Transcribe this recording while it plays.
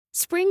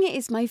Spring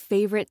is my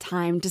favorite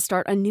time to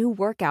start a new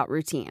workout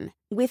routine.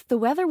 With the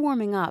weather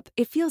warming up,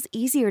 it feels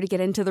easier to get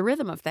into the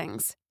rhythm of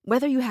things.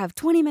 Whether you have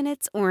 20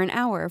 minutes or an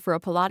hour for a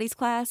Pilates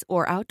class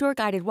or outdoor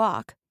guided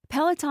walk,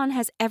 Peloton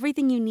has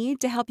everything you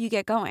need to help you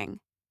get going.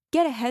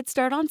 Get a head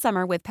start on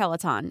summer with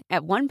Peloton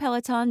at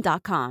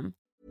onepeloton.com.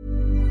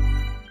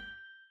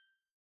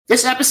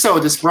 This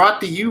episode is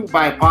brought to you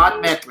by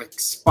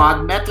Podmetrics.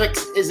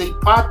 Podmetrics is a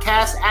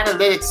podcast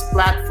analytics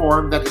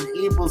platform that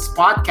enables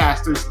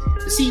podcasters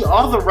to see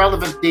all the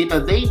relevant data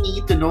they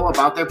need to know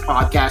about their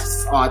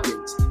podcast's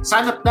audience.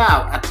 Sign up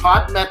now at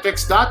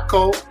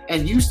podmetrics.co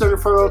and use the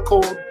referral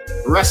code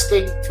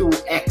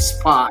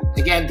Wrestling2XPod.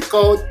 Again, the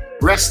code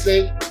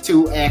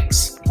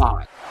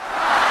Wrestling2XPod.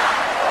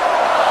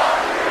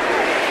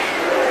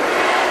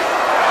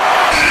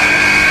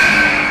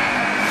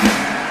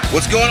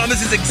 What's going on?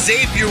 This is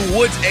Xavier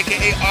Woods,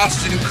 a.k.a.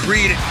 Austin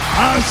Creed.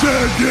 I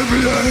said give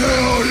me a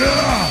hell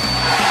yeah!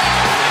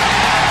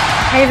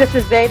 Hey, this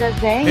is Zeta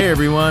Zane. Hey,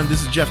 everyone.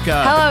 This is Jeff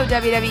Cobb. Hello,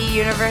 WWE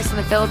Universe in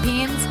the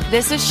Philippines.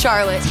 This is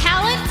Charlotte.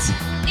 Talent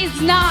is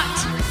not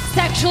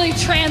sexually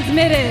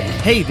transmitted.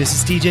 Hey, this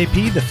is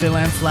TJP, the Phil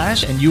and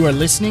Flash, and you are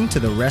listening to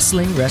the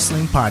Wrestling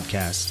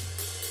Podcast.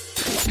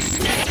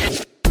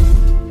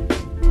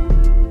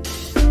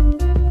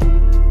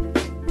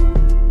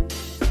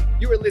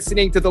 You are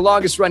listening to the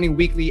longest-running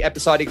weekly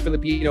episodic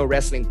Filipino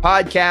wrestling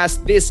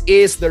podcast. This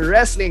is the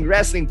Wrestling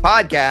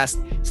Podcast.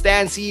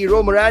 Stan C.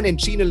 Romoran and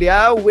Chino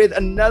Liao with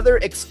another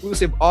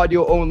exclusive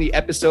audio-only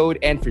episode.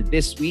 And for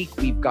this week,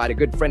 we've got a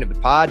good friend of the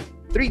pod,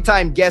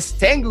 three-time guest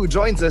Tengu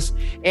joins us,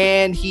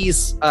 and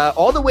he's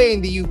all the way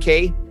in the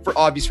UK for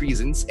obvious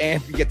reasons,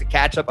 and we get to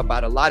catch up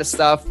about a lot of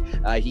stuff.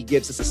 He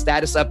gives us a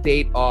status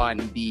update on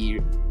the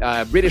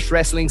British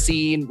wrestling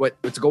scene,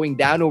 what's going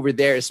down over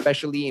there,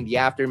 especially in the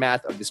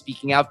aftermath of the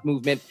Speaking Out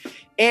movement.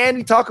 And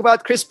we talk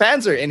about Chris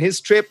Panzer and his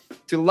trip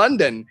to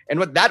London and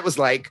what that was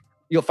like.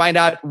 You'll find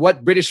out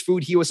what British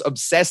food he was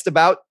obsessed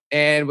about,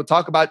 and we'll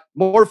talk about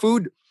more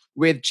food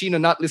with Chino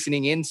not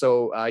listening in,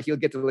 so he'll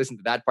get to listen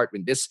to that part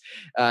when this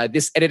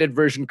edited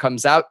version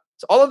comes out.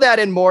 So all of that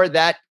and more,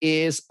 that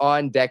is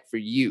on deck for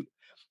you.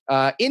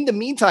 In the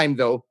meantime,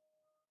 though,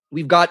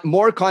 we've got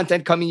more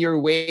content coming your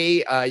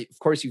way. Of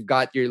course, you've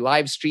got your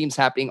live streams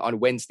happening on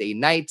Wednesday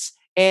nights.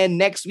 And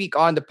next week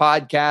on the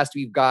podcast,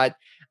 we've got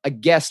a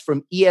guest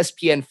from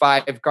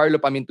ESPN5. Carlo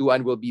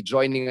Pamintuan will be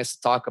joining us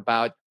to talk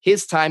about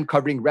his time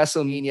covering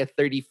WrestleMania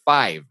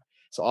 35.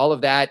 So all of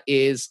that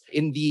is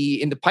in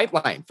the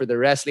pipeline for the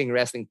Wrestling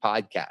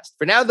Podcast.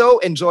 For now, though,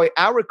 enjoy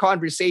our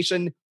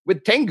conversation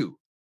with Tengu.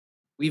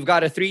 We've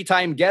got a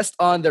three-time guest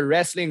on the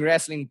Wrestling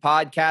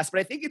Podcast, but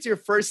I think it's your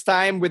first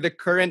time with the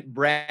current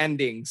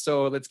branding.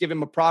 So let's give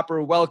him a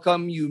proper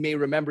welcome. You may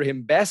remember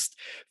him best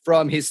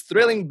from his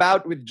thrilling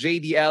bout with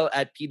JDL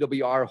at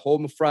PWR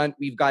Homefront.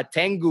 We've got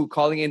Tengu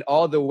calling in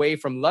all the way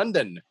from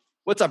London.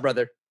 What's up,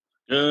 brother?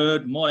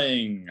 Good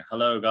morning.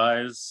 Hello,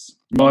 guys.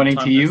 Morning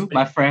to you,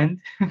 my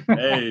friend.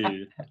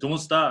 Hey,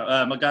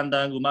 kumusta?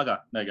 Magandang umaga.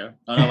 There you go.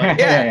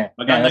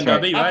 Magandang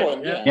gabi, right?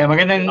 right? Yeah,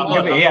 magandang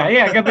gabi.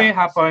 Yeah, gabi,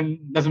 hapon.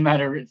 Doesn't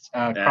matter. It's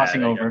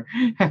crossing over.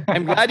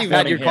 I'm glad you've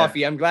had your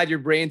coffee. I'm glad your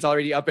brain's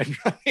already up and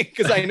running,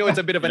 because I know it's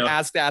a bit of an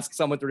ask to ask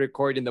someone to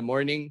record in the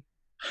morning.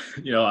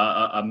 You know,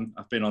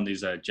 I've been on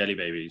these jelly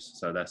babies,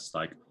 so that's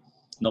like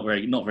not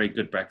very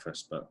good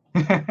breakfast, but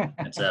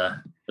it's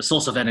a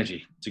source of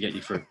energy to get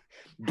you through.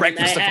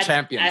 Breakfast of the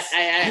champions. I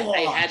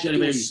had to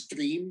do a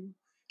stream.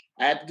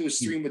 I had to do a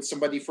stream with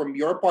somebody from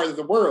your part of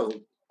the world.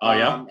 Oh,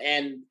 yeah?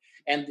 And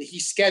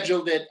he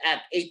scheduled it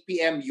at 8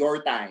 p.m.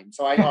 your time.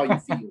 So I know how you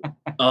feel.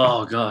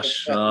 Oh,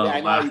 gosh. I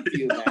know how you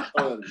feel,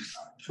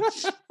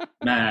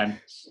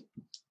 man.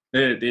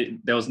 Man.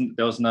 There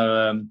was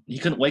no... you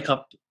couldn't wake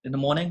up in the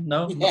morning?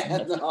 No?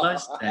 Yeah,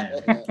 Guys?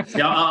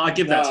 Yeah, I'll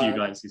give that to you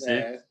guys, you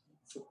see?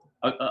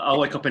 I'll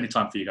wake up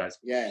anytime for you guys.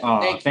 Yeah.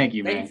 Oh, thank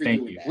you, man.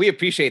 Thank you. We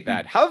appreciate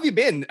that. How have you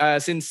been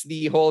since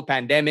the whole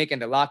pandemic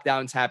and the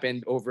lockdowns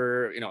happened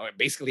over,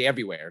 basically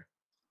everywhere?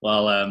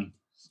 Well,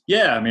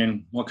 yeah, I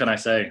mean, what can I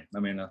say? I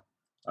mean,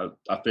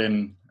 I've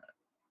been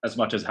as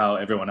much as how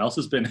everyone else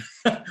has been.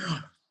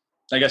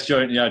 I guess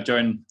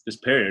during this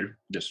period,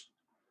 just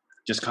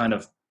kind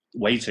of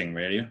waiting,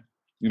 really.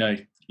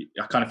 I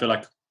kind of feel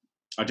like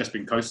I've just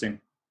been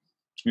coasting.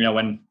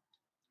 When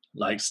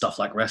like stuff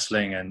like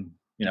wrestling and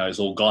it's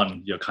all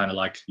gone, you're kind of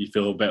like, you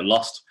feel a bit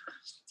lost.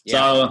 Yeah.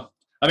 So,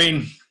 I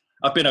mean,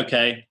 I've been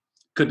okay.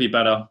 Could be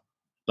better,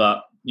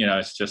 but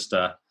it's just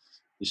you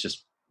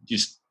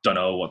just don't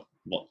know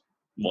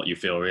what you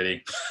feel,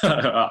 really.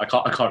 I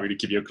can't really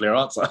give you a clear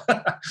answer.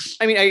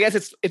 I mean, I guess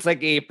it's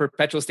like a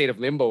perpetual state of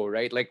limbo,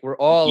 right? Like we're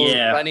all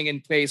running in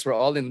place. We're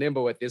all in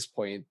limbo at this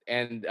point.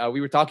 And we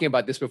were talking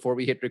about this before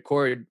we hit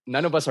record.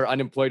 None of us are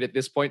unemployed at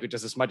this point, which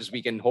is as much as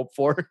we can hope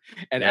for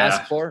and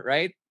ask for,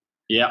 right?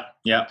 Yeah.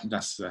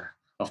 That's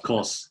of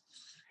course.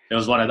 It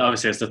was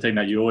obviously it's the thing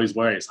that you always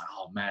worry. It's like,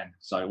 oh man.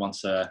 So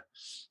once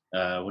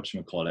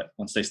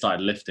once they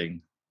started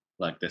lifting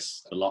like the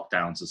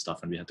lockdowns and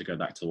stuff, and we had to go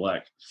back to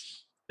work,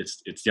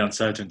 it's the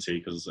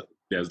uncertainty, because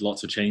there's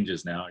lots of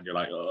changes now, and you're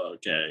like, oh,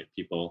 okay,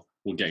 people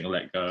were getting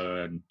let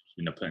go and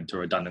put into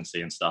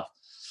redundancy and stuff.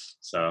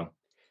 So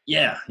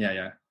yeah.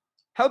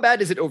 How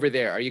bad is it over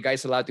there? Are you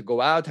guys allowed to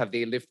go out? Have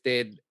they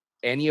lifted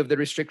any of the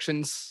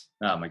restrictions?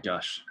 Oh my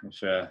gosh,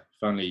 if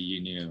only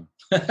you knew.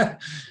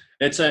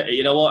 It's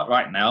you know what?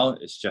 Right now,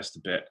 it's just a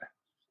bit.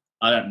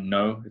 I don't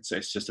know. It's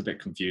just a bit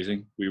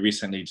confusing. We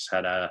recently just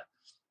had our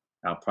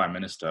prime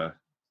minister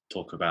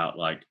talk about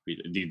like we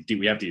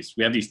have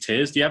these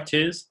tiers. Do you have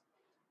tiers?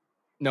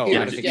 No, Tiers, I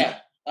don't think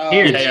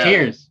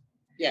Tiers.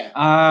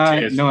 Yeah.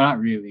 Tiers. No, not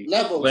really.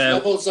 Levels. Well,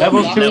 Levels.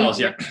 levels,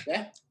 yeah.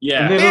 A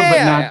Yeah. little,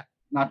 Yeah. but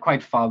not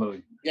quite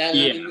followed. Yeah,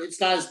 Yeah. I mean, it's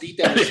not as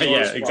detailed as Yeah,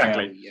 yours,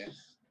 exactly. probably, yeah.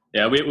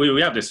 Yeah,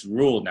 we have this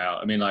rule now.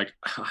 I mean, like,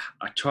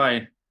 I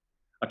try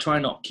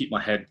not keep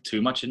my head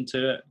too much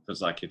into it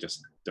because like it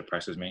just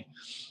depresses me.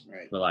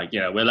 Right. But like,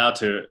 we're allowed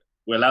to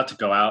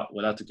go out,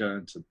 we're allowed to go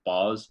into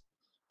bars,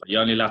 but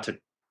you're only allowed to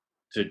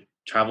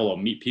travel or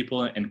meet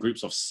people in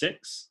groups of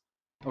 6.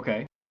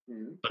 Okay.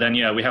 Mhm. But then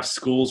we have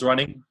schools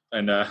running,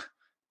 and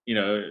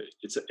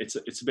it's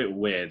a bit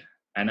weird.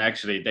 And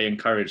actually, they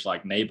encourage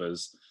like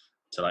neighbors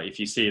to like if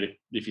you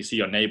see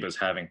your neighbors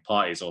having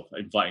parties or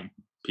inviting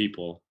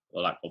people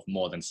or like of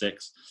more than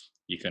 6,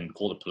 you can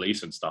call the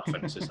police and stuff.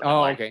 And it's just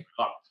like, okay.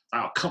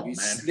 Oh, come on, You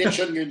man. snitch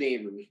on your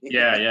neighbor.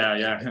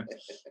 Yeah.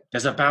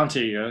 There's a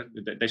bounty.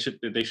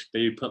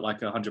 They put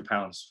like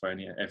 £100 for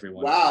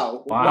everyone.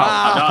 Wow. No,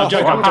 I'm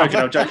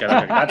joking.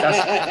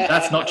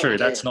 That's not true.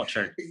 That's not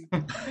true.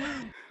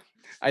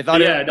 I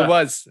thought it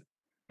was.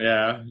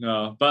 Yeah,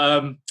 no,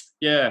 but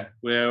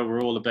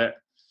we're all a bit.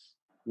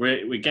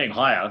 We're getting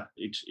higher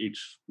each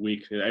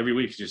week. Every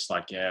week, it's just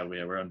like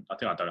we're on. I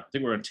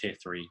think we're on tier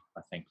 3.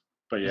 I think,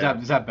 but yeah,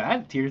 Is that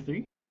bad? Tier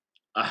 3?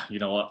 You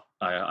know what?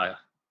 I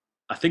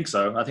think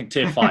so. I think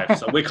tier 5.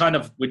 So we're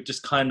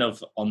just kind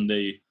of on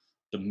the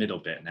middle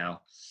bit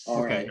now.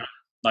 All right.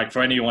 Like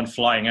for anyone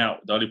flying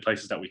out, the only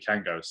places that we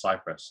can go is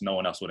Cyprus. No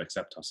one else would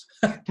accept us.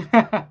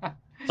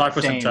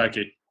 Cyprus and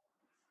Turkey.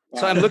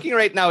 So I'm looking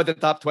right now at the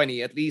top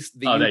 20. At least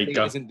the UK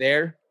isn't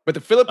there. But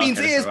the Philippines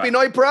is right.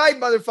 Pinoy Pride,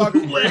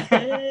 motherfucker.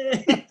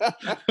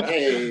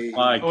 Hey.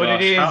 My gosh. What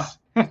it is.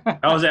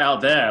 How is it out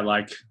there?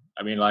 Like,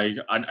 I mean, like,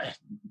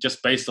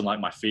 just based on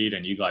like my feed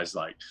and you guys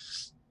like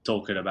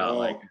talking about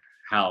like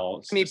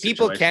how. I mean,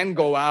 people can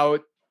go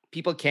out.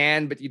 People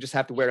can, but you just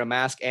have to wear a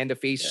mask and a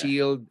face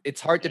shield.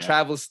 It's hard to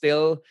travel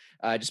still,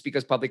 just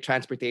because public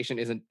transportation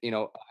isn't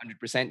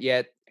 100%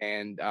 yet,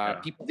 and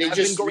people They have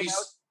just been going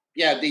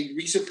out. they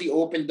recently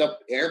opened up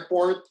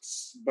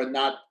airports, but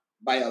not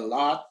by a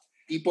lot.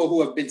 People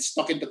who have been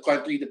stuck in the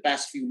country the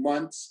past few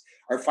months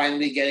are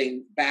finally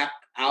getting back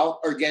out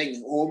or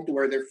getting home to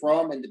where they're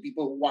from, and the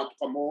people who want to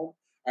come home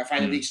are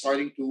finally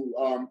starting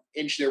to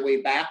inch their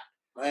way back.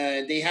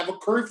 And they have a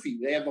curfew.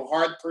 They have a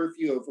hard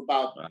curfew of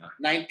about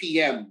 9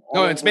 p.m.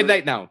 No, it's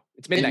midnight now.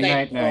 It's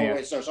midnight.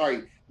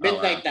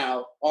 Midnight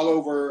now, all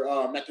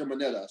over Metro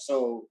Manila.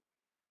 So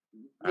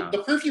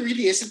the curfew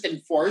really isn't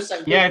enforced.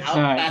 I've been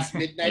out past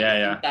midnight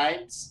a few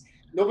times.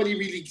 Nobody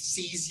really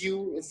sees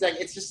you. It's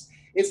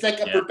like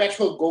a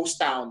perpetual ghost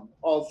town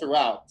all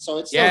throughout. So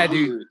it's so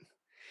weird.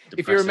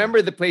 If you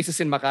remember the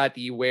places in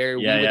Makati where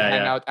we would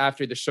hang out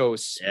after the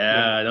shows,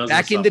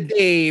 back in the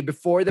day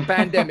before the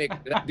pandemic,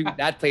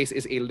 that place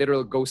is a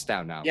literal ghost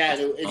town now. Yeah,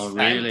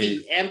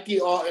 it's empty.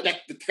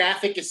 Like the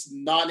traffic is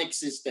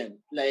non-existent.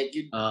 Like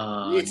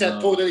it's a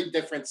totally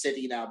different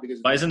city now because.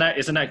 But isn't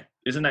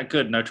that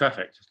good? No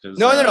traffic.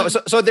 No.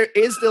 So there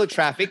is still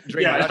traffic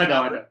during I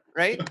know.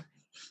 right?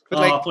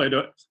 But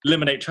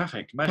eliminate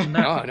traffic. Imagine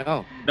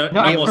that.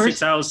 No more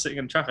 6 hours sitting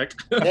in traffic.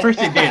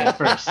 First you did at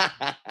first.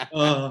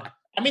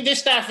 I mean,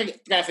 there's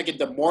traffic in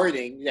the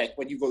morning, like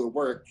when you go to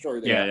work. Sure,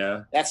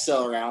 that's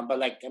still around. But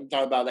like, I'm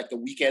talking about like the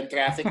weekend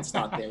traffic. It's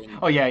not there anymore.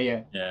 Oh yeah.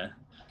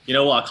 You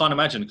know what? I can't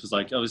imagine because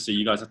like obviously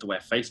you guys have to wear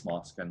face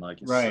masks and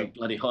like it's so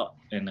bloody hot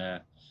in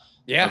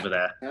over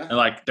there, and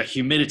like the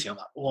humidity. I'm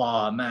like,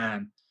 wow,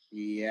 man.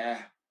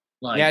 Yeah.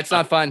 Like, it's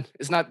not fun.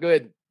 It's not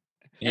good.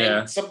 Yeah.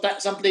 And some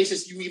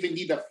places you even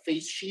need a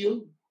face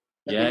shield.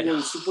 Like when you go to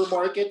the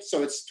supermarket,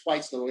 so it's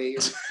twice the layer.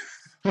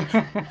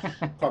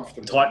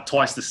 Comfortable.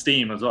 Twice the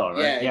steam as well,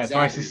 right? Yeah, exactly.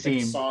 Twice the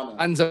steam. Like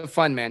tons of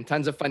fun, man.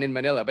 Tons of fun in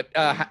Manila. But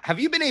have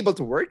you been able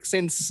to work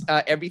since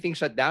everything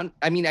shut down?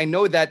 I mean, I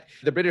know that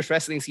the British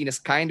wrestling scene has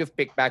kind of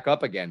picked back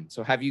up again.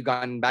 So have you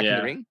gone back in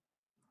the ring?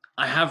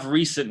 I have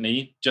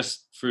recently,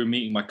 just through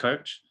meeting my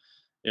coach.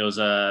 It was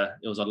a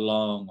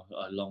long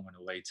and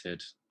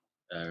awaited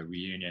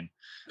reunion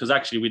because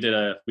actually we did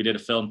a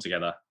film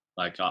together.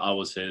 Like I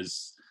was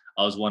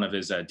one of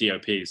his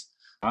DOPs.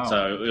 Wow.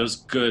 So it was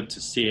good to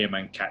see him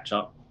and catch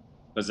up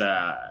because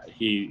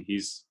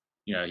he's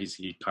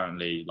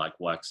currently like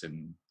works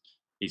and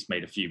he's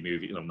made a few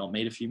movies. Not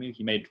made a few movies.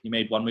 He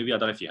made one movie. I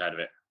don't know if you heard of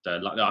it.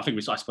 I think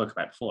I spoke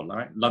about it before,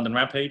 right? London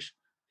Rampage.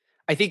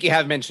 I think you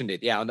have mentioned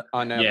it,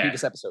 on a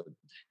previous episode.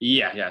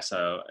 Yeah.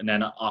 So and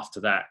then after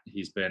that,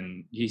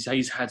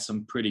 he's had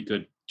some pretty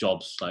good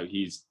jobs. Like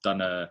he's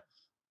done a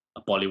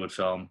Bollywood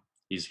film.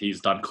 He's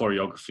done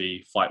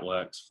choreography, fight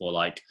works for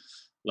like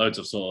loads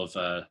of sort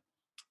of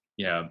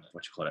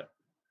what you call it,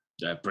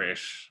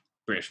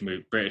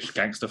 British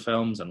gangster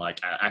films and like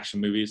action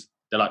movies.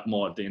 They're like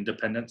more of the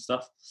independent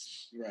stuff.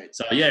 Right.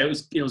 So yeah,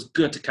 it was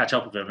good to catch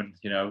up with him,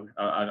 and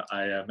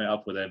I met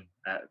up with him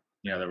at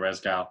the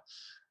Resgal,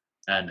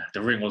 and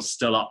the ring was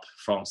still up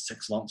from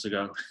 6 months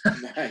ago.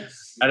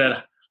 Nice. And then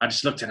I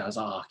just looked at it, I was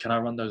like, oh, can I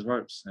run those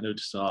ropes? And it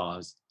just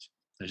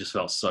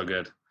felt so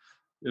good.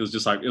 It was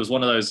just like, it was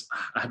one of those,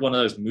 I had one of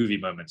those movie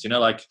moments,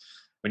 like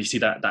when you see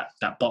that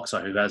boxer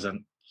who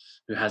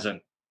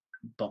hasn't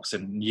boxed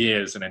in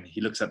years, and then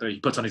he he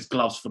puts on his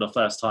gloves for the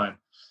first time.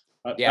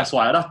 That's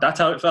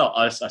how it felt.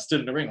 I stood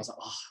in the ring. I was like,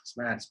 oh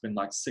man, it's been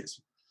like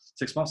six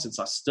months since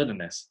I stood in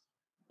this.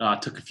 And I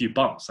took a few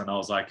bumps, and I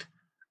was like,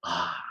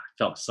 it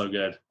felt so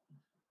good.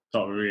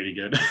 Felt really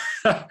good.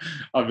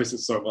 I miss it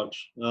so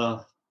much.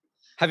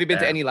 Have you been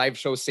to any live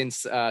shows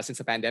since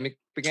the pandemic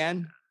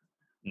began?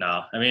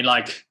 No, I mean,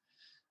 like,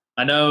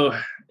 I know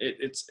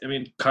it's. I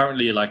mean,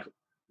 currently, like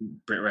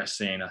Brit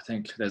Wrestling, I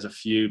think there's a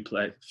few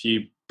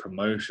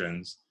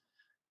promotions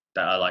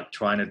that are like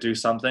trying to do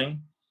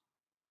something.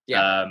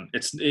 Yeah.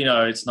 It's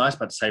it's nice,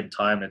 but at the same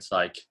time, it's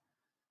like,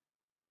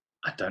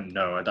 I don't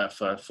know.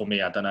 For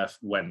me, I don't know if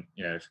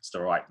it's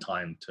the right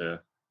time to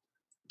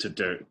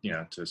do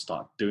to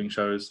start doing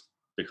shows,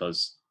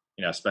 because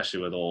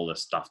especially with all the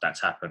stuff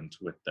that's happened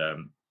with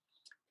the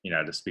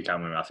Speak Out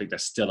movement, I think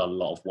there's still a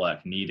lot of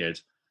work needed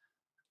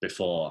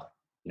before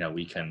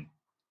we can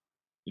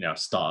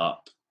start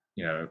up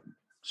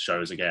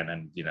shows again,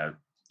 and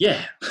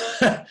yeah.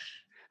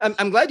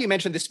 I'm glad you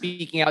mentioned the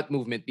Speaking Out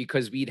movement,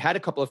 because we'd had a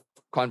couple of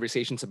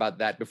conversations about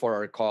that before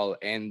our call,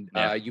 and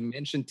you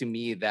mentioned to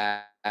me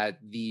that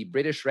the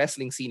British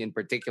wrestling scene in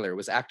particular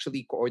was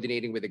actually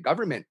coordinating with the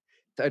government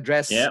to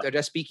address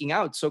Speaking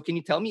Out. So can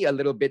you tell me a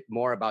little bit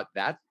more about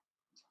that?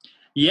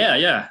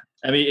 Yeah.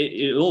 I mean,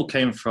 it all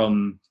came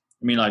from,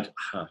 I mean, like,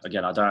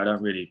 again, I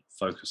don't really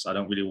focus. I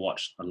don't really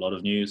watch a lot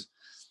of news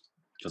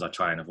because I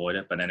try and avoid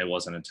it. But then it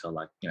wasn't until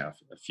like, a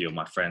few of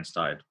my friends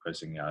started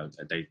posting,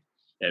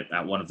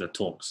 at one of the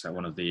talks, at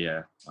one of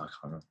the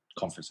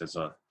conferences,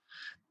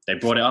 they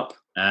brought it up,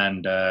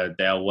 and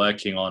they're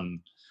working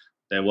on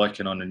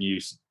a new,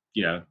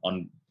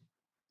 on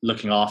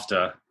looking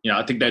after,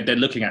 I think they're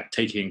looking at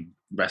taking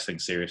wrestling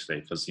seriously,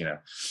 because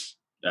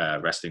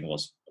wrestling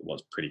was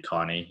pretty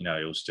carny.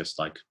 It was just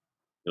like,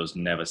 it was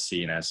never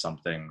seen as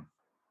something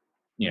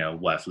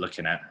worth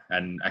looking at.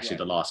 And actually,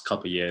 the last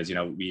couple of years,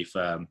 we've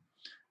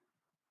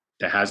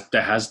there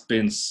has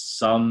been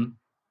some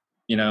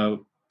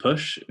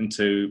push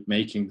into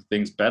making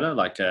things better.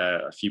 Like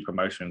a few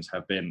promotions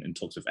have been in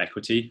talks with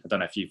Equity. I don't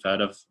know if you've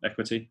heard of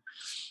Equity,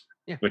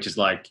 which is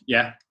like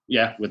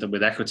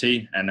with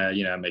Equity,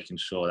 and making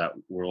sure that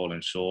we're all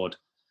insured.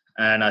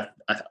 And I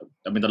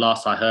mean, the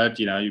last I heard,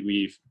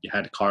 you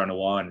had Cara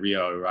Noir and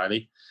Rio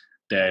O'Reilly.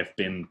 They've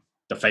been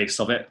the face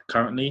of it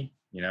currently,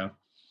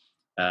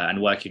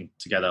 and working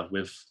together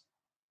with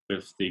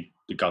the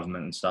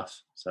government and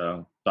stuff.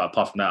 So, but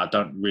apart from that, I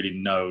don't really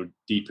know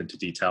deep into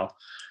detail.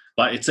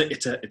 But it's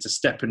a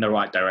step in the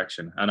right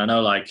direction. And I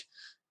know, like,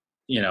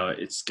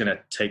 it's gonna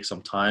take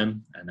some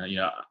time. And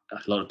a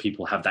lot of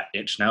people have that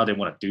itch now. They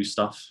want to do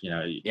stuff.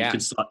 You can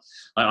start.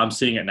 I'm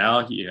seeing it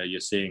now. You're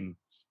seeing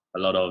a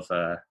lot of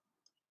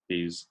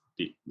these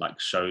like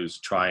shows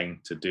trying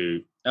to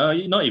do.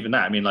 Not even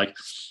that. I mean, like,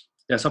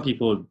 there's some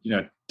people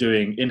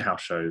doing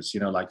in-house shows.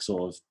 Like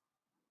sort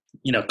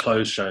of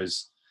closed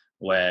shows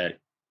where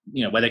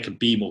where they can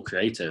be more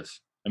creative.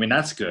 I mean,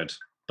 that's good,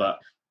 but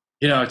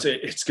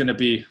it's going to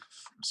be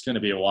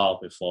a while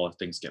before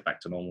things get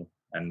back to normal.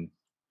 And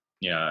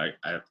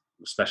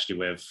especially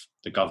with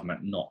the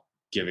government not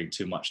giving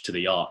too much to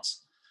the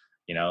arts.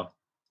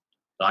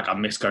 Like I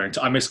miss going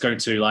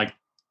to like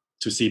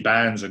to see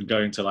bands, and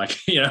going to like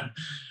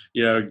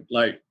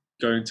like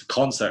going to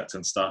concerts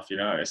and stuff.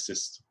 It's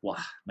just, wow,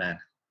 man.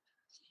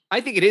 I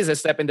think it is a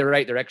step in the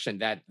right direction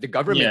that the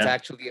government's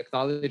actually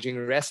acknowledging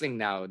wrestling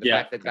now. The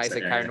fact that guys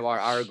like Cara Noir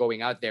are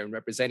going out there and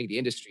representing the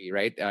industry,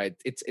 right?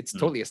 It's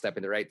totally a step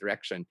in the right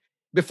direction.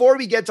 Before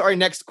we get to our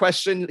next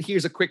question,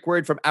 here's a quick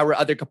word from our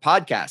other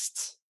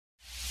podcasts.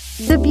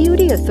 The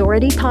Beauty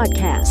Authority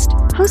Podcast,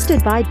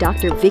 hosted by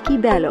Dr. Vicky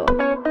Bello.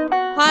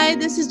 Hi,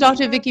 this is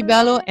Dr. Vicky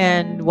Bello,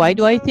 and why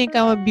do I think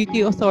I'm a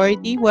beauty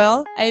authority?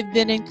 Well, I've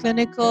been in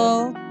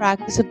clinical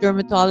practice of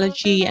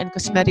dermatology and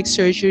cosmetic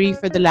surgery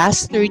for the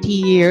last 30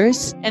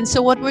 years. And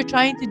so what we're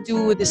trying to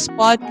do with this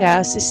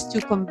podcast is to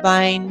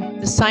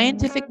combine the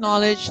scientific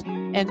knowledge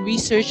and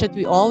research that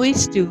we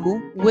always do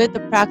with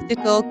the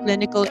practical,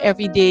 clinical,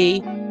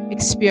 everyday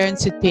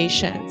experience with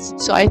patients.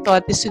 So I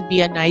thought this would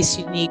be a nice,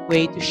 unique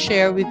way to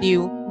share with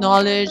you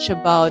knowledge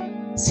about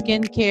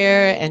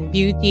skincare and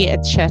beauty,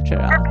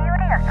 etc.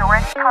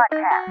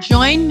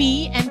 Join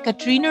me and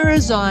Katrina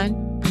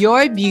Razon,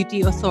 your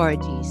beauty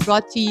authorities,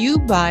 brought to you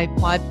by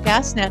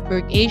Podcast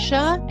Network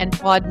Asia and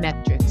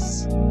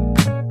Podmetrics.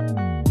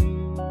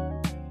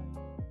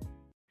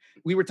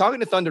 We were talking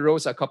to Thunder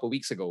Rosa a couple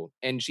weeks ago,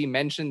 and she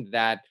mentioned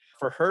that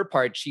for her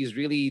part, she's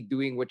really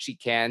doing what she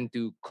can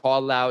to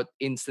call out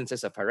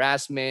instances of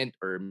harassment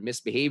or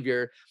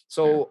misbehavior.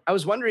 So I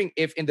was wondering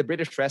if in the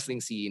British wrestling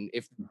scene,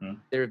 if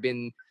there have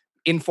been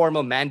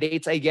informal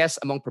mandates, I guess,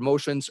 among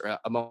promotions or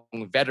among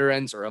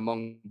veterans or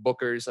among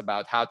bookers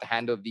about how to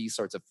handle these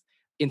sorts of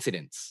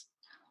incidents.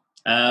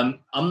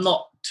 I'm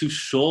not too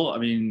sure. I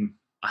mean,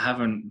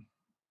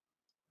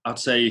 I'd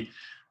say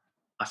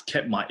I've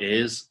kept my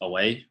ears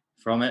away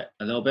from it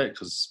a little bit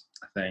because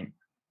I think,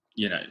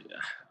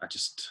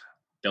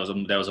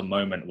 there was a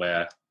moment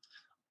where,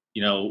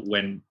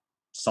 when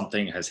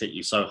something has hit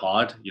you so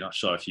hard, you're not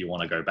sure if you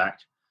want to go back.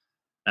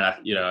 And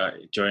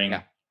during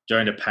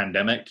the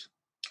pandemic,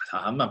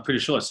 I'm pretty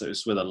sure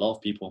it's with a lot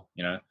of people.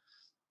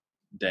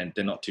 They're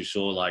not too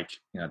sure. Like,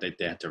 they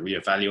had to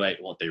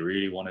reevaluate what they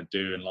really want to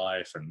do in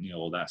life, and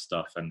all that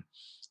stuff. And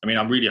I mean,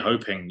 I'm really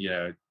hoping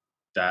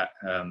that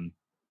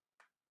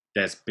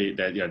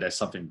there's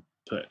something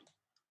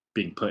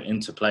being put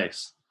into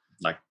place,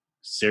 like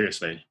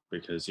seriously,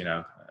 because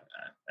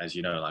as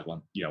you know, like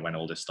when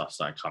all this stuff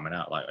started coming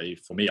out, like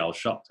for me, I was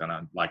shocked, and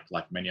I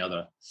like many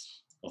other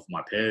of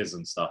my peers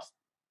and stuff,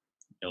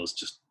 it was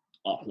just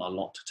a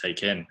lot to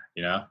take in.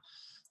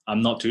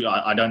 I'm not too.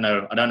 I don't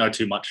know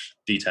too much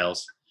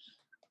details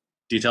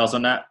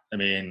on that. I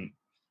mean,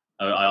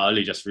 I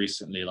only just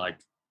recently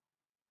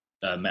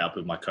met up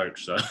with my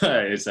coach, so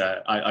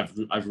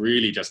I've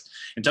really just,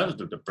 in terms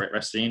of the Brit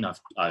wrestling scene,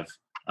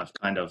 I've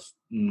kind of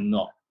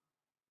not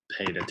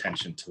paid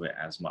attention to it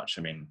as much.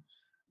 I mean,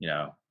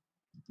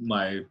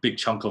 my big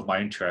chunk of my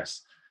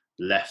interest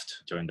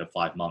left during the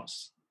 5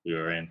 months we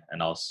were in,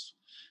 and I was,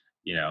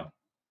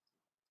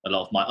 a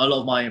lot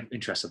of my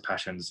interests and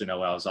passions, where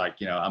I was like,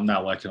 I'm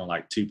now working on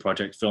like 2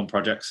 film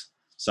projects.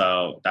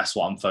 So that's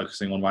what I'm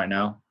focusing on right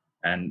now.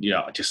 And,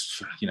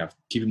 just,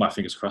 keeping my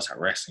fingers crossed that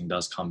wrestling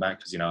does come back.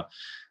 Because,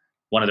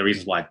 one of the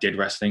reasons why I did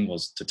wrestling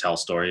was to tell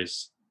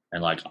stories.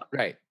 And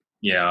right.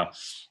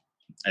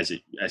 As you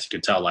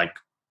could tell, like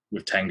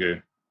with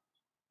Tengu,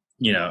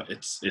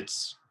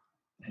 it's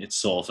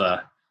sort of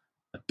a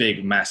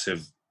big,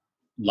 massive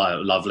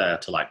love letter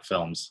to like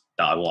films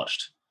that I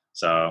watched.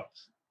 So,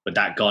 but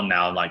that gone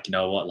now, I'm like,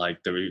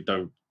 like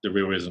the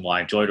real reason why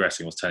I enjoyed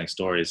wrestling was telling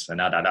stories, and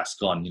now that that's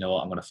gone, I'm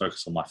going to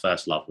focus on my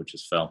first love, which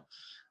is film.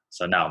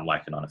 So now I'm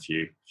working on a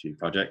few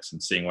projects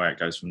and seeing where it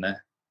goes from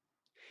there.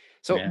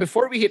 So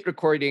before we hit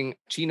recording,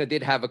 Chino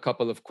did have a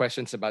couple of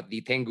questions about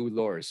the Tengu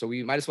lore, so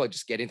we might as well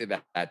just get into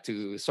that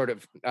to sort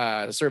of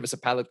serve as a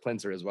palate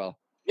cleanser as well.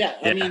 Yeah,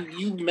 I mean,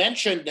 you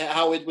mentioned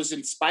how it was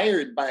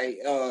inspired by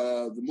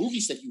the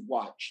movies that you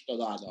watched a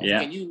lot of. Yeah.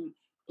 Can you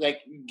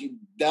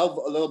delve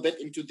a little bit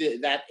into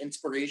that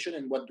inspiration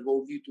and what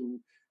drove you to,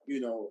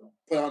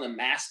 put on a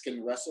mask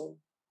and wrestle?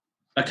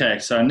 Okay,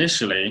 so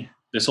initially,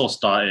 this all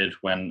started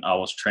when I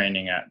was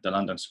training at the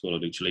London School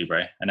of Lucha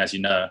Libre. And as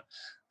you know,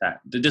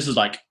 this is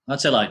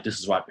this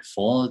is right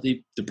before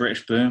the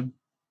British boom,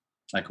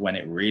 like when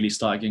it really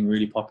started getting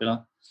really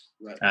popular.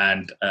 Right.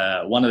 And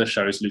one of the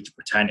shows, Lucha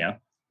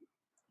Britannia,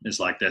 is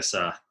like this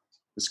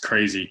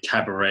crazy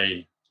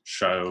cabaret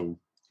show,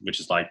 which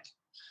is like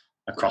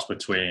a cross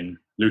between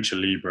Lucha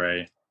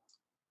Libre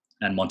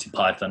and Monty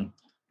Python.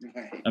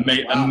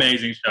 Right.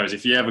 Amazing shows.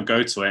 If you ever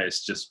go to it,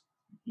 it's just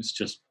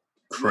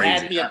crazy.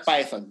 You had me at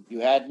Python.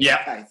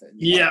 Python.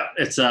 Yeah,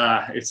 it's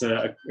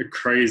a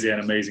crazy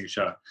and amazing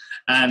show.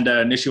 And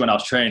initially when I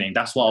was training,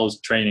 that's what I was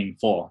training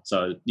for.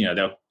 So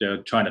they were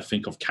trying to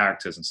think of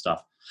characters and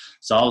stuff.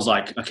 So I was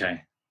like,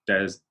 okay,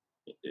 there's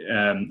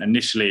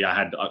initially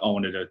I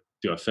wanted to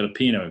do a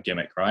Filipino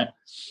gimmick, right?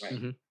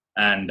 Mm-hmm.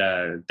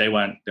 And they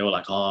were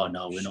like, oh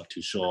no, we're not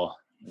too sure.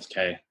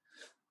 Okay,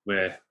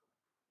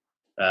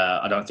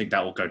 I don't think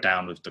that will go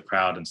down with the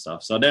crowd and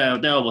stuff. So there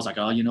I was like,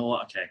 oh, you know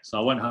what? Okay. So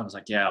I went home. I was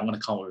like, yeah, I'm going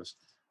to come up with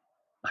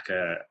like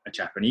a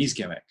Japanese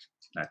gimmick,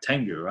 like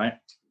Tengu, right?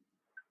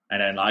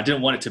 And then I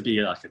didn't want it to be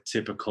like a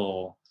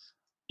typical,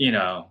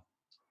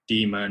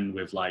 demon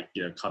with like,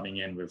 coming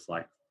in with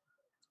like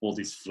all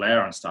these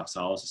flair and stuff.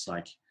 So I was just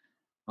like,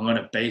 I'm going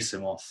to base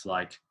him off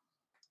like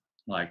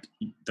the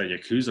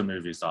Yakuza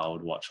movies that I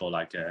would watch, or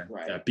like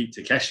Beat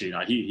Takeshi.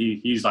 Like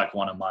he's like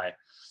one of my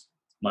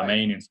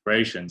main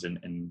inspirations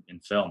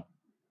in film.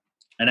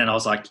 And then I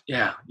was like,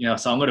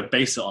 so I'm going to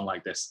base it on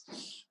like this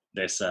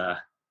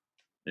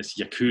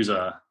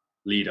Yakuza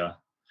leader.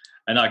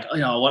 And like,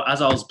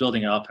 as I was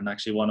building it up, and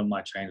actually one of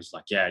my trainers was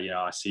like,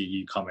 I see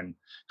you coming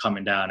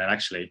down, and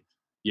actually,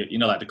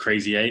 like the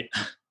Crazy Eight,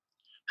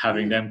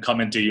 having them come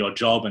and do your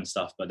job and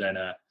stuff. But then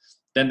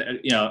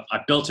I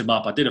built him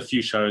up. I did a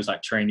few shows,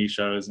 like trainee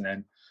shows, and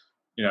then,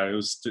 it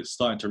was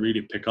starting to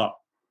really pick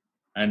up.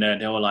 And then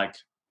they were like,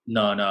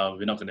 no,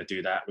 we're not going to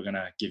do that. We're going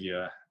to give you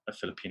a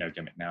Filipino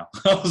gimmick now.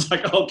 I was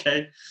like,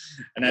 okay.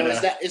 And then,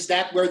 so is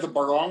that where the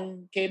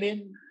barong came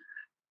in?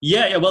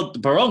 Yeah. Well, the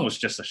barong was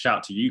just a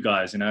shout to you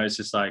guys. It's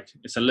just like,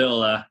 it's a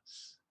little,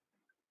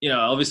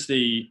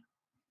 obviously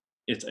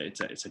it's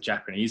a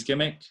Japanese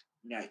gimmick.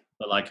 Right.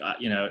 But like,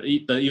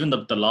 even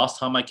the last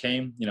time I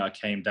came, I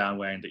came down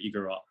wearing the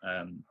Igorot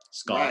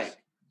scarf,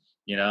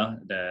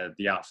 right.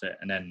 The outfit.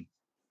 And then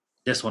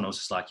this one was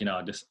just like,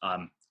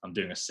 I'm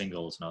doing a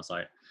singles, and I was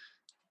like,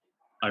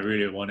 I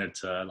really wanted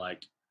to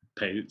like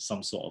pay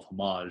some sort of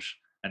homage,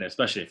 and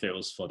especially if it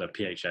was for the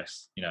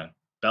PHS,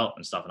 belt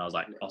and stuff. And I was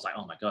like,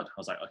 oh my god, I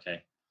was like,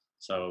 okay,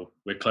 so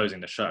we're closing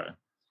the show,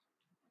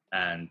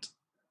 and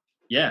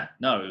yeah,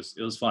 no,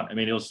 it was fun. I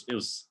mean, it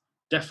was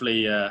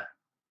definitely a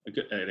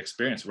good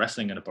experience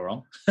wrestling in a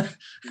barong.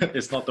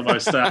 It's not the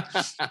most,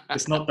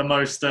 it's not the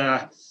most,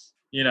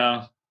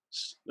 it's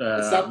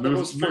not the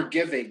most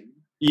forgiving.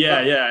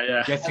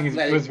 Yeah. Guessing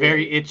it was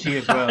very itchy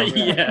as well.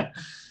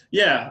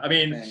 Yeah. I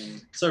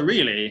mean, so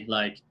really,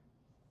 like,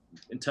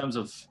 in terms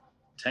of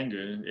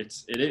Tengu,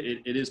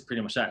 it is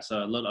pretty much that.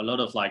 So a lot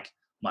of like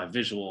my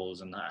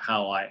visuals and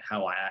how I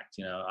act,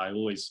 I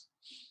always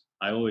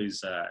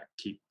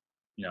keep,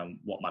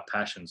 what my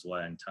passions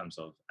were in terms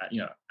of,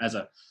 as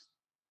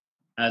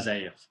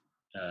a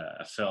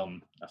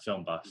film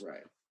buff,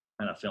 right,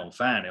 and a film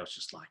fan. It was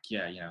just like,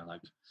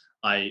 like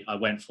I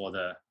went for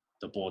the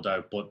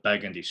Bordeaux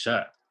burgundy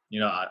shirt.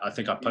 I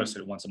think I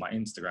posted it once on my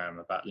Instagram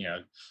about,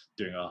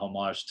 doing a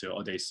homage to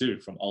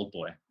Odesu from Old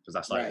Boy, because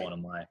that's like one of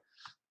my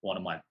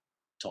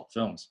top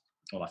films,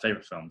 one of my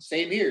favorite films.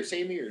 Same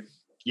here.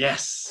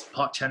 Yes,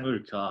 Park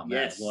Chan-wook. Oh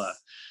man, yes.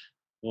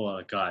 what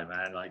a guy,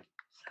 man. Like,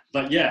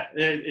 but yeah,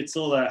 it's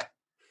all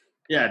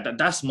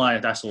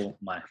that's all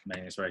my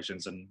main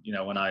inspirations. And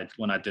when I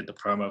did the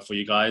promo for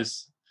you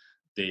guys,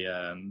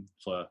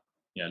 for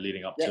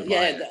leading up to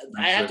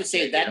I have to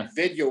say that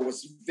video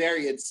was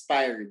very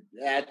inspired.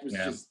 That was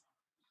just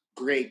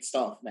great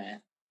stuff,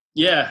 man.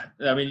 Yeah,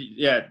 I mean,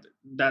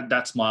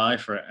 that's my eye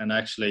for it. And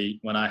actually,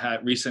 when I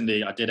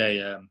did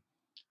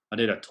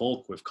a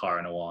talk with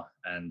Cara Noir,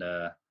 and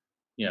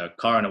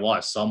Cara Noir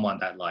is someone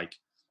that like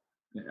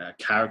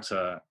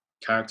character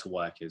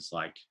work is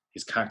like,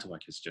 his character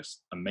work is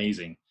just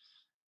amazing.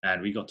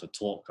 And we got to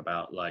talk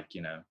about like,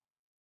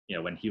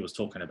 when he was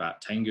talking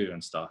about Tengu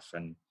and stuff.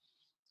 And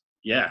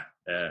I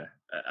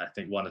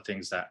think one of the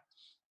things that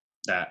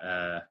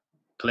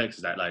clicks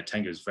is that like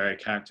Tengu is very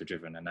character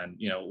driven, and then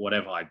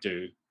whatever I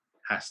do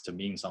has to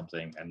mean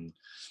something. And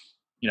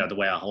the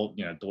way I hold,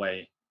 the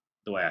way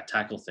I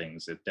tackle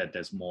things, that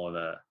there's more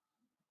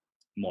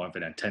of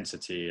an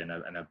intensity and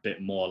a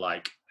bit more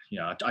like,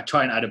 I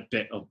try and add a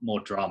bit of more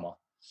drama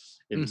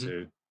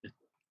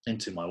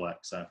into my work.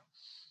 So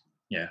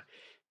yeah.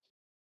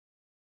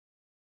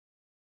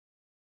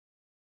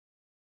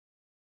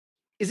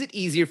 Is it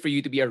easier for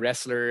you to be a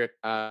wrestler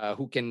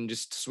who can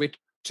just switch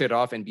it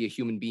off and be a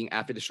human being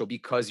after the show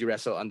because you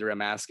wrestle under a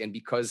mask and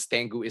because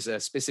Tengu is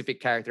a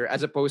specific character,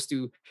 as opposed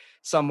to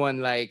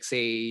someone like,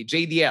 say,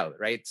 JDL,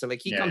 right? So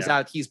like he comes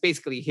out, he's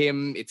basically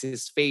him, it's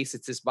his face,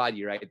 it's his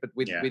body, right? But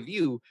with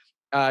you,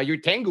 your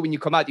Tengu, when you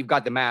come out, you've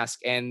got the mask.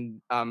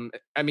 And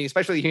I mean,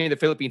 especially here in the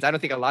Philippines, I don't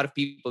think a lot of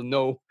people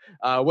know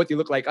what you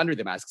look like under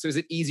the mask. So is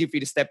it easier for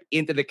you to step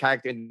into the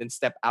character and then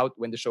step out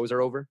when the shows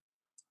are over?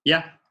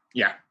 Yeah,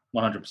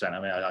 100%.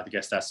 I mean, I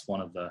guess that's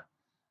one of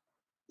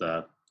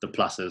the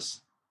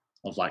pluses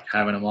of like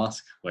having a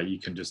mask, where you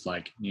can just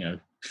like, you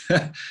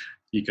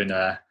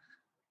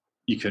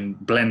can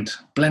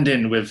blend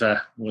in with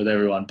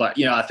everyone.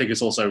 But I think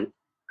it's also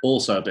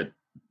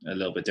a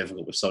little bit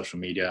difficult with social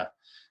media.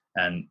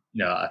 And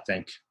I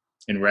think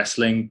in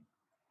wrestling,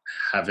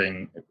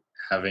 having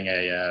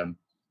a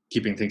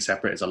keeping things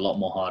separate is a lot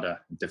more harder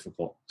and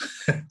difficult.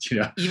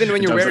 Even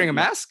when you're wearing a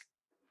mask.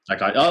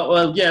 Like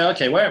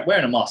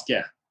wearing a mask,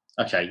 yeah.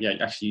 Okay, yeah.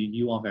 Actually,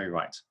 you are very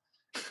right.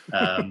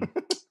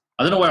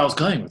 I don't know where I was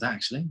going with that,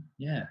 actually.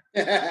 Yeah.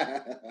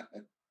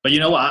 But you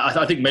know what?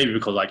 I think maybe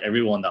because like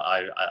everyone that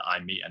I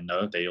meet and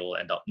know, they all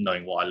end up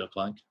knowing what I look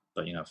like.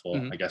 But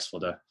I guess for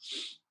the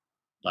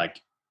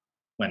like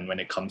when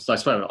it comes, I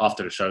suppose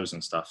after the shows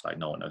and stuff, like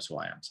no one knows who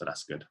I am, so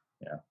that's good.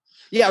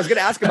 Yeah, I was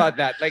gonna ask about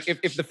that. Like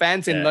if the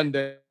fans in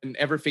London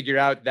ever figure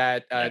out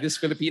that this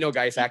Filipino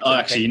guy is actually. Oh,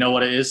 actually, you know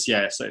what it is?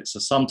 Yeah. So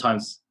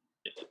sometimes,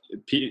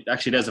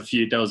 actually,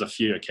 there was a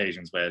few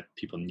occasions where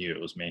people knew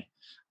it was me,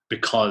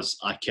 because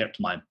I kept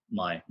my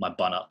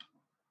bun up.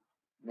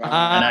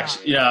 And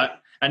actually,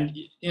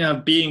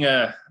 being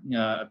a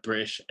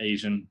British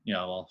Asian,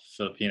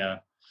 Filipino,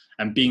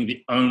 and being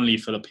the only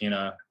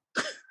Filipino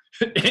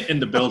in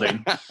the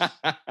building,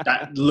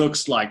 that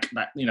looks like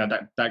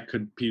that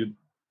could be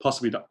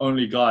possibly the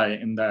only guy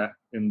in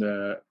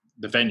the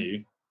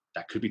venue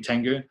that could be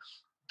Tengu.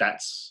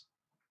 That's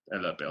a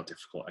little bit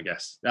difficult, I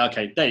guess.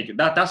 Okay, there you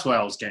go. That's where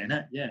I was getting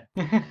at. Yeah,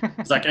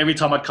 it's like every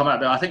time I'd come out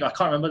there, I can't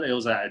remember, it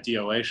was at a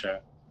DOA show.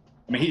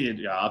 I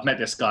mean, I've met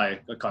this guy,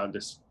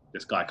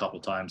 this guy a couple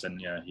of times,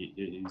 and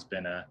he's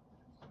been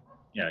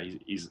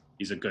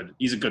he's a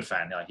good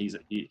fan.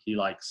 He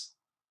likes,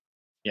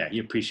 he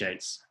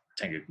appreciates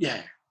Tengu.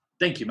 Yeah,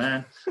 thank you,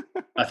 man.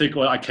 I think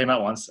I came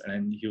out once, and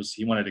then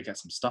he wanted to get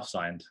some stuff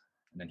signed,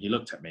 and then he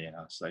looked at me, and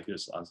I was like,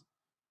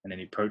 and then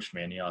he approached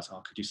me and he asked,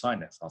 "Oh, could you sign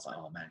this?" I was like,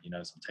 "Oh man,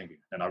 some Tengu."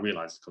 And I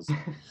realized, because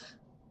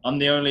I'm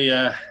the only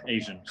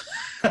Asian.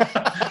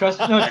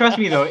 Trust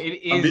me though,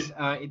 it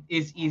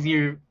is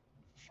easier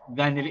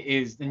than it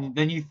is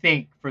than you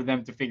think for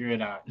them to figure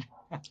it out.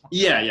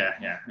 Yeah.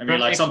 I mean,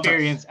 like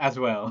experience as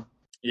well.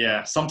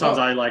 Yeah, sometimes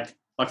I like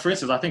for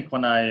instance, I think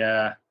when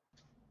I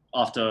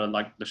after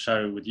like the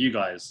show with you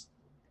guys,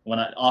 when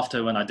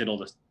I did all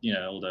the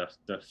all the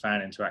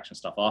fan interaction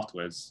stuff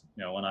afterwards,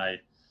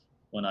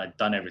 when I'd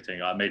done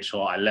everything, I made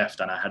sure I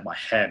left and I had my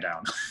hair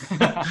down.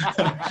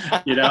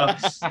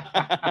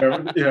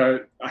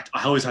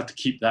 I always have to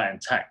keep that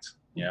intact.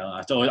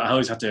 I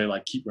always have to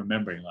like keep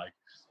remembering like,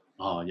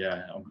 oh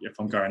yeah, if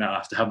I'm going out, I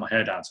have to have my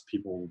hair down so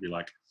people will be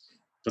like,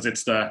 because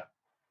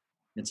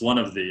it's one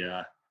of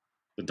the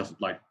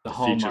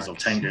features of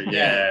Tengu.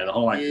 Yeah, the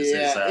hallmark is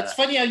it's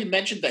funny how you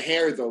mentioned the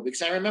hair though,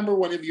 because I remember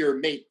one of your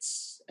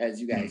mates, as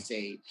you guys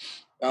say,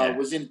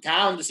 was in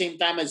town the same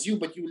time as you,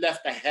 but you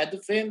left ahead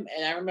of him,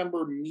 and I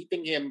remember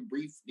meeting him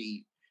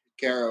briefly,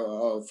 care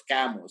of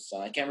Camus.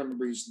 I can't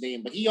remember his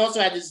name, but he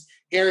also had his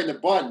hair in a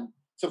bun.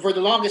 So for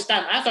the longest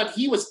time, I thought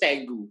he was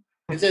Tengu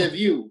instead of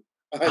you.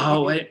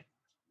 Oh wait,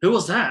 who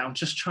was that? I'm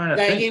just trying to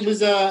think. It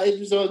was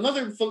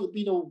another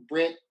Filipino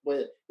Brit,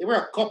 but they were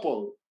a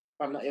couple.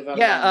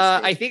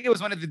 I think it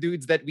was one of the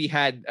dudes that we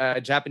had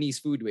Japanese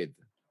food with.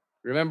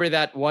 Remember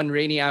that one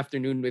rainy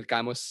afternoon with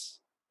Camus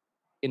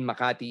in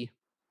Makati?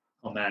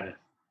 Oh man.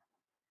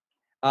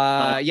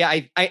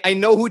 I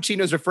know who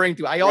Chino's referring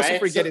to. I also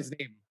forget his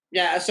name.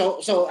 Yeah,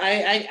 so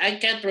I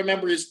can't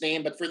remember his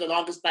name, but for the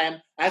longest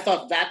time I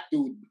thought that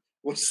dude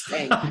was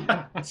Tengu.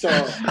 So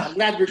I'm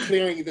glad we're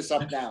clearing this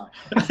up now.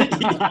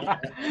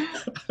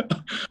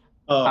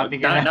 Now you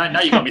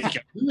got me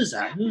thinking, who is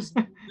that? Who's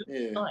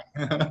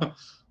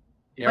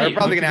Yeah, we're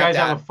probably gonna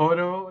have a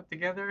photo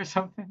together or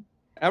something.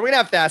 And we're gonna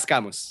have to ask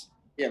Camus.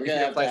 Yeah, we're gonna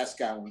have to ask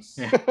Camus.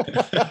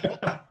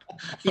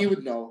 He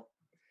would know.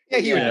 Yeah,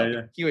 he would know.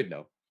 Yeah. He would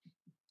know.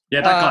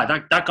 Yeah,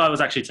 that guy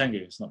was actually Tengu.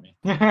 It's not me.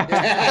 Just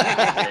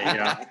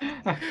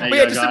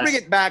to bring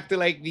it back to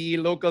like the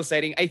local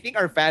setting, I think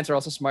our fans are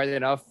also smart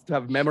enough to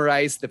have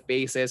memorized the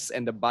faces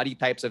and the body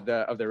types of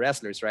the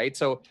wrestlers, right?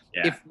 So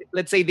if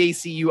let's say they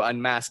see you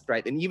unmasked,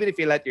 right, and even if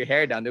you let your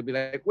hair down, they'll be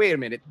like, "Wait a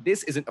minute,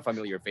 this isn't a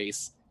familiar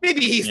face.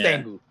 Maybe he's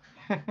Tengu."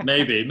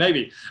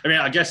 maybe. I mean,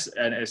 I guess,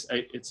 and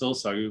it's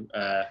also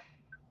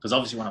because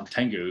obviously when I'm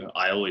Tengu,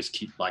 I always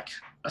keep like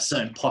a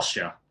certain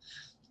posture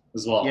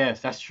as well.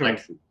 Yes, that's true.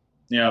 Like,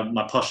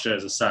 my posture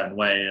is a certain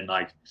way, and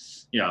like,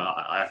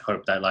 I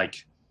hope that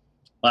like,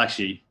 well,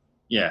 actually,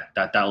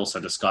 that also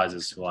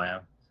disguises who I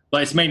am.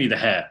 But it's mainly the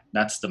hair.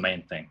 That's the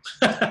main thing.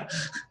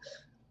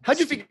 How do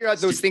you figure out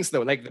those things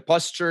though? Like the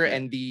posture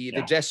and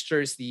the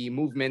gestures, the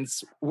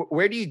movements.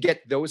 Where do you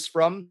get those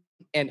from?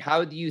 And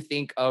how do you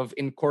think of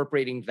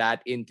incorporating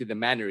that into the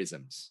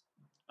mannerisms?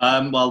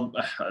 Well,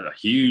 a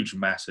huge,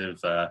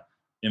 massive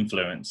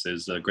influence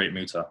is Great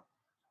Muta.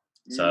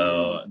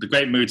 So the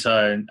Great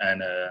Muta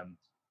and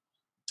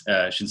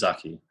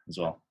Shinzaki as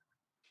well.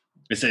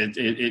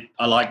 I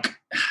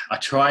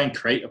try and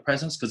create a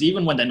presence because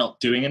even when they're not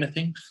doing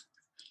anything,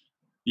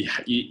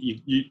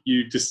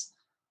 you're just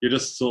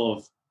sort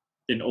of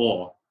in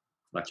awe.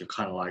 Like you're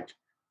kind of like,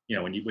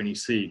 when you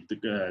see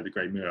the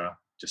Great Muta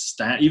just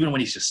stand, even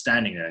when he's just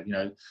standing there,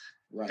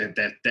 right.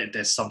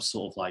 There's some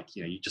sort of like,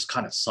 you just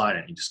kind of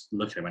silent. You just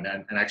look at him,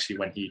 and actually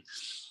when he,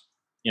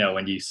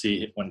 when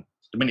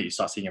the minute you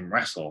start seeing him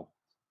wrestle,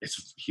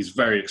 he's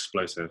very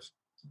explosive.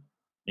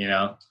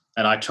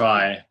 And I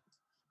try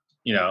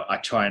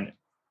and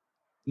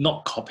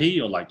not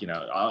copy or like,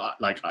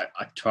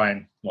 I try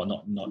and,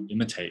 well, not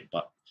imitate,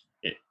 but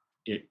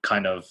it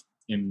kind of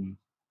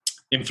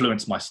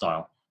influence my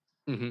style.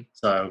 Mm-hmm.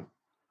 So,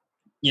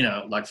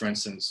 like for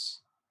instance,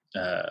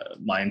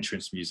 my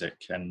entrance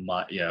music and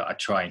I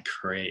try and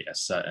create a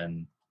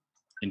certain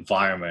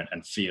environment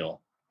and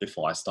feel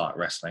before I start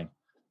wrestling.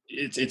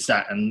 It's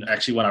that, and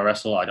actually when I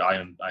wrestle,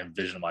 I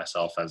envision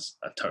myself as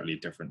a totally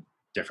different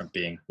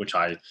being, which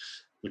I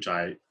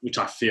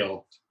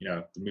feel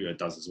the Muta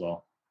does as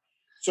well.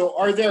 So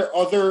are there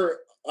other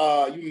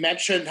you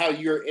mentioned how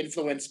you're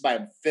influenced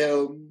by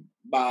film,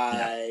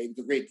 by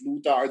the Great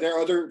Muta. Are there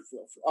other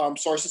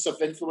sources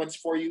of influence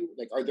for you?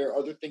 Like, are there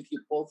other things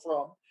you pull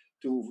from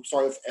to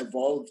sort of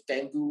evolve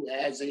Tengu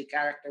as a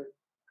character?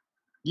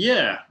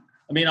 Yeah,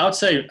 I mean, I'd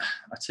say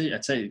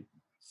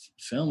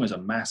film is a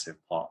massive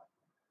part,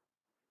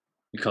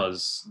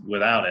 because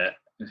without it,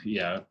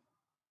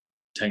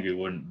 Tengu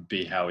wouldn't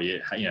be how he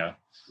is.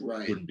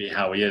 Right. Wouldn't be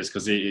how he is,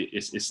 because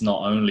it's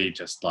not only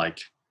just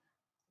like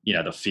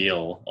the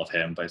feel of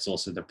him, but it's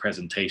also the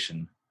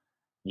presentation.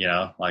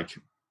 Like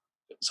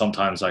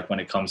sometimes, like when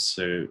it comes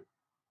to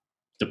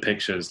the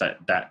pictures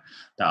that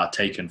are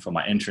taken for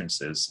my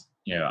entrances,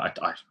 I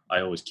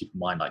always keep in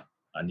mind, like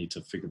I need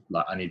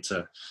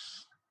to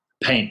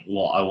paint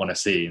what I want to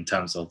see in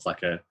terms of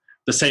like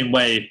the same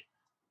way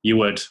you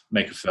would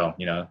make a film,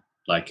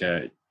 like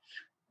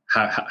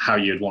how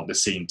you'd want the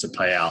scene to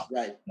play out.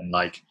 Right. And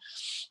like,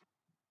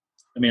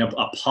 I mean,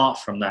 apart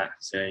from that,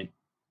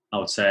 I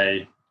would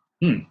say,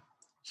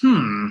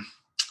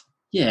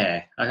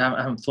 yeah, I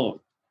haven't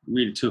thought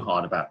really too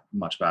hard about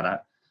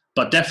that,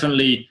 but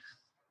definitely,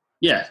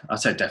 yeah, I'd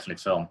say definitely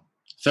film.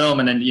 film,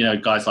 and then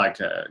guys like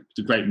the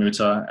Great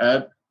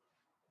Muta,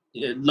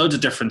 loads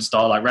of different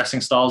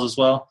wrestling styles as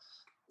well.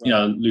 Right.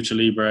 Lucha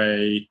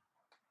Libre,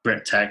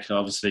 Brit Tech,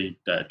 obviously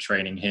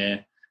training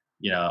here.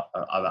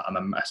 I'm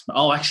a mess.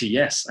 Oh, actually,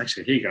 yes.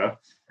 Actually, here you go.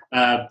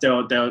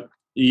 They'll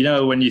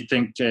when you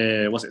think,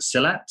 was it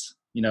Silat?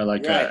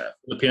 Right.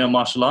 Filipino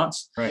martial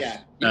arts. Right.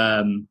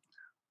 Yeah.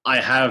 I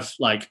have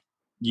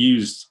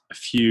used a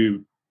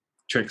few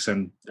tricks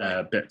and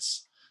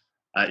bits.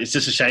 It's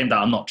just a shame that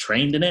I'm not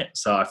trained in it.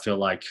 So I feel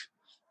like,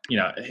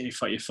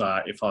 if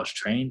I was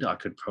trained, I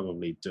could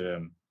probably do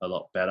them a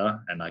lot better,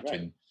 and I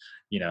can,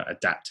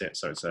 adapt it.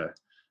 So it's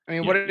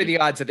what are the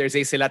odds that there's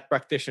a Silat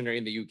practitioner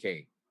in the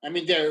UK? I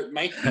mean, there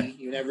might be.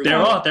 You never there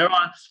know.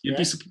 are. You'd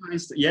be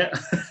surprised. Yeah.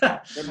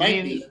 There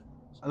might be.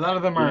 A lot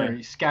of them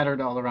are scattered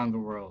all around the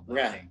world.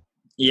 Right.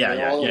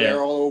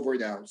 They're all over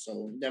now,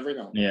 so you never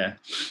know. Yeah,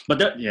 but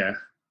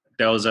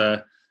there was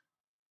a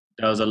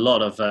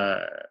lot of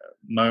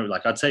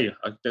I'd say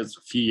there's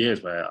a few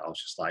years where I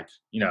was just I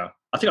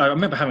think I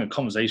remember having a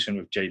conversation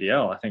with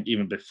JDL. I think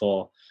even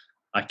before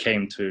I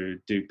came to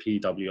do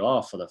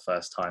PWR for the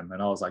first time,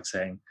 and I was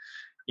saying,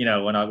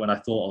 when I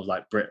thought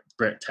of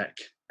Brit Tech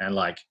and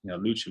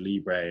Lucha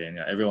Libre, and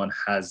everyone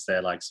has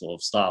their sort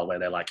of style where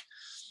they're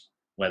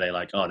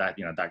oh,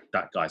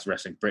 that guy's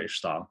wrestling British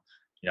style.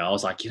 I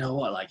was like,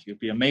 what? It'd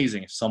be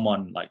amazing if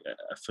someone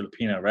a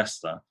Filipino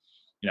wrestler,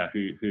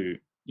 who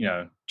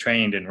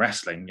trained in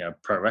wrestling,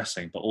 pro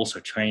wrestling, but also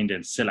trained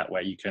in Silat,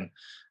 where you can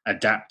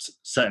adapt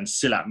certain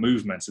Silat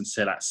movements and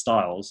Silat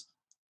styles,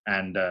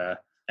 and I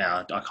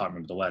can't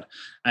remember the word,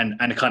 and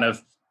kind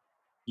of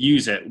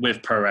use it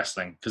with pro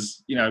wrestling,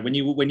 because when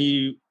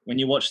you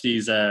watch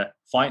these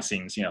fight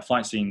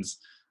scenes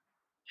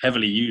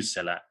heavily use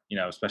Silat,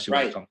 especially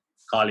when it comes to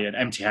Kali and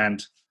empty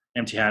hand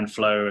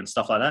flow and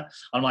stuff like that.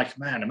 I'm like,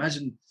 man,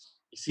 imagine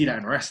you see that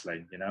in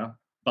wrestling,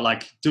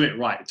 but do it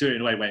right, do it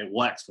in a way where it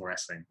works for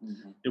wrestling.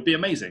 Mm-hmm. It'll be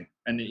amazing.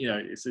 And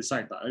it's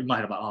like in my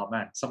head about, oh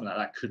man, something like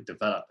that could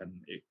develop, and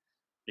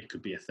it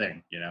could be a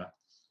thing. I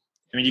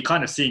mean, you're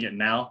kind of seeing it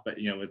now, but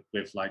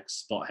with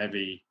spot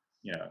heavy,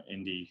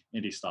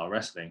 indie style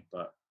wrestling,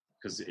 but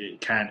because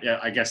it can,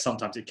 I guess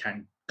sometimes it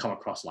can come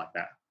across like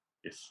that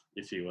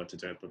if you were to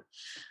do it. But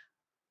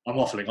I'm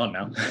waffling on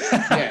now. No,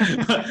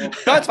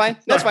 that's fine.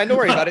 That's fine. Don't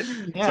worry about it.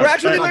 We're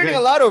actually learning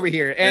a lot over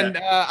here, and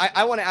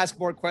I want to ask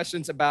more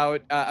questions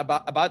about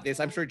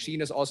this. I'm sure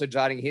Chino's also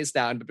jotting his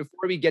down. But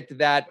before we get to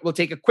that, we'll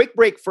take a quick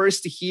break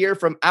first to hear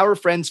from our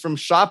friends from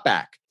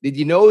Shopback. Did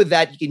you know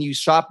that you can use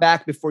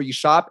Shopback before you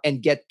shop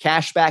and get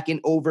cash back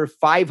in over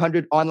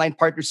 500 online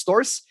partner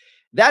stores?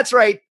 That's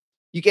right.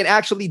 You can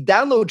actually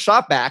download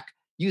Shopback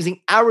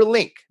using our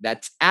link.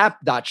 That's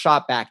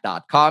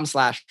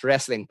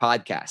app.shopback.com/wrestling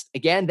podcast.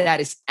 Again, that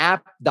is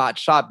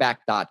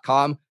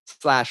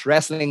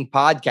app.shopback.com/wrestling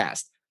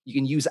podcast. You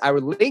can use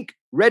our link,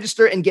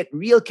 register, and get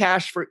real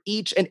cash for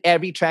each and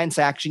every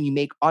transaction you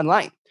make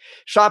online.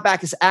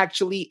 Shopback is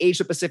actually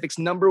Asia Pacific's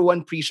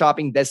 #1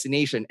 pre-shopping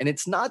destination, and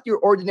it's not your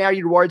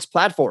ordinary rewards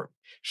platform.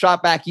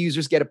 Shopback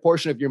users get a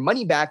portion of your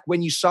money back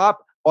when you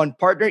shop on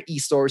partner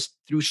e-stores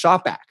through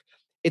Shopback.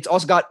 It's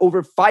also got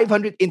over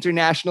 500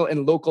 international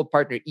and local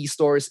partner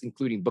e-stores,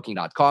 including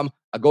Booking.com,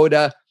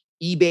 Agoda,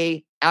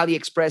 eBay,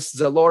 AliExpress,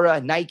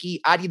 Zalora,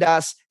 Nike,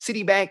 Adidas,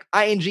 Citibank,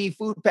 ING,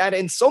 Foodpanda,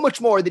 and so much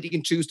more that you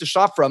can choose to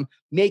shop from,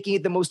 making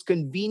it the most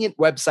convenient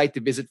website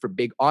to visit for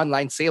big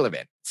online sale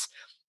events.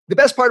 The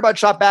best part about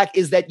Shopback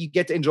is that you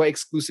get to enjoy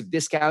exclusive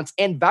discounts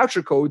and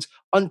voucher codes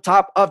on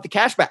top of the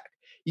cashback.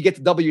 You get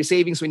to double your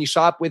savings when you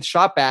shop with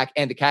Shopback,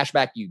 and the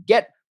cashback you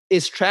get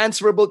is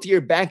transferable to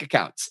your bank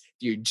accounts,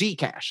 to your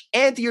GCash,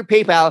 and to your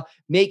PayPal,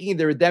 making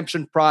the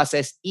redemption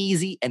process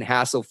easy and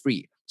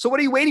hassle-free. So what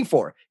are you waiting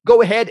for?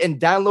 Go ahead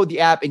and download the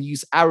app and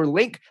use our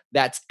link.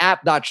 That's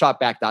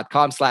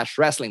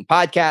app.shopback.com/wrestling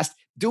podcast.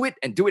 Do it,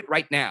 and do it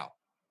right now.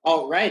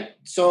 All right.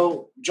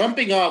 So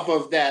jumping off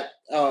of that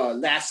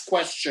last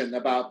question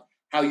about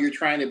how you're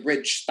trying to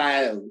bridge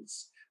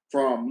styles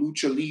from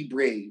Lucha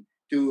Libre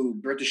to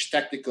British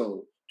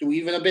Technical to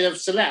even a bit of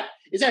Silat,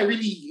 is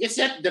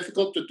that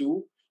difficult to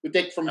do? To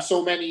take from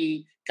so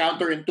many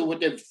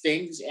counterintuitive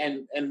things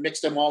and mix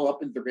them all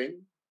up in the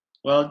ring?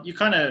 Well, you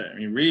kind of,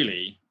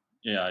 really,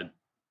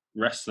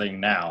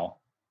 wrestling now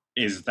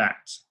is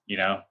that,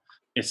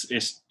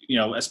 it's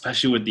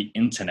especially with the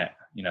internet.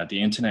 The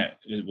internet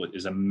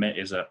is a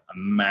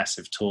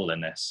massive tool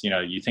in this.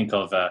 You think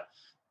of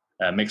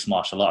mixed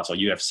martial arts or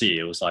UFC,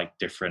 it was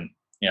different.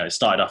 It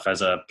started off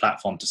as a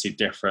platform to see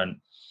different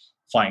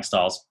fighting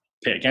styles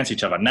pit against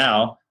each other.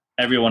 Now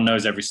everyone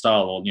knows every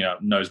style, or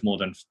knows more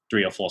than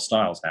 3 or 4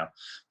 styles now.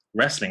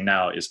 Wrestling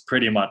now is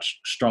pretty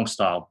much strong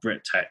style,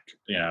 Brit Tech,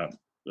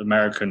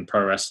 American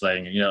pro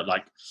wrestling.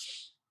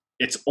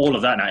 It's all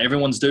of that now.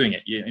 Everyone's doing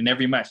it in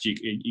every match.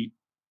 You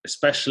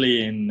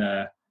especially in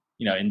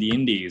in the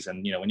indies,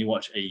 and when you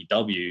watch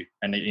AEW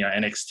and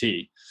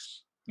NXT,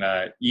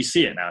 you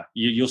see it now.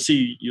 You'll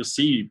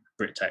see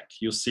Brit Tech.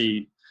 You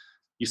see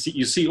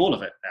all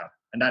of it now,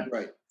 and that.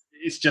 Right.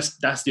 It's just,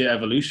 that's the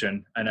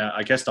evolution. And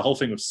I guess the whole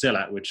thing with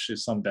Silat, which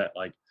is something that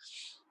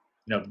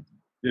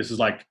this was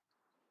like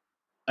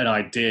an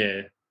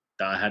idea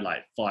that I had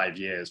like 5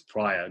 years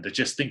prior. That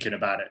just thinking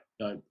about it,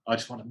 I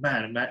just want to,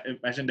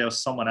 imagine there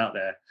was someone out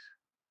there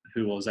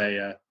who was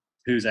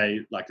who's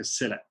a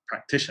select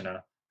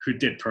practitioner who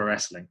did pro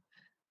wrestling,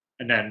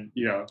 and then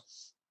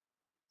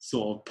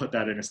sort of put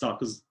that in a start,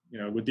 because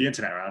with the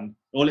internet around,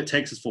 all it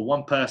takes is for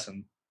one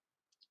person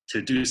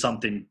to do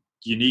something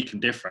unique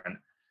and different,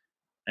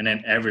 and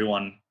then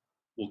everyone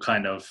will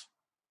kind of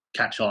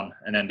catch on,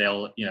 and then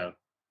they'll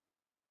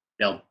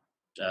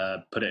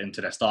put it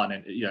into their start,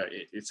 and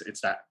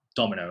it's that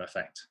domino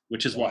effect,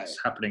 which is what's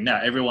happening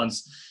now.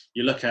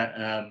 You look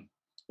at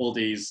all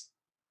these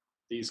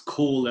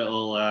cool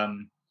little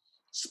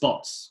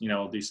spots,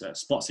 these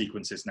spot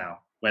sequences now,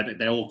 where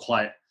they're all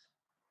quite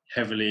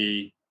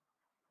heavily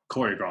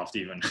choreographed,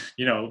 even,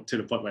 to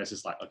the point where it's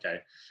just like, okay,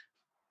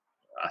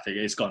 I think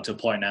it's gotten to a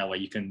point now where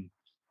you can,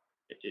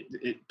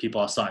 people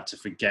are starting to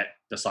forget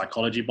the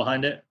psychology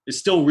behind it. It's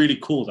still really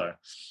cool though,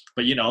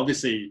 but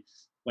obviously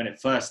when it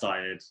first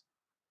started,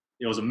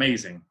 it was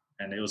amazing,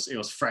 and it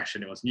was fresh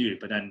and it was new.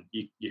 But then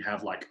you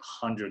have like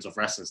hundreds of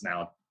wrestlers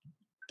now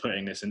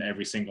putting this in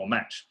every single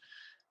match,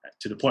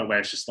 to the point where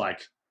it's just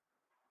like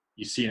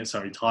you've seen it so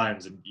many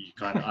times, and you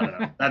kind of, I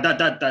don't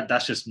know.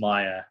 That's just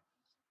my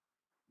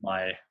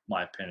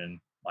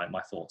opinion,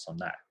 my thoughts on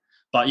that.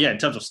 But yeah, in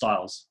terms of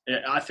styles,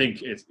 I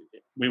think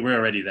we're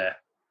already there.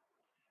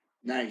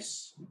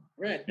 Nice.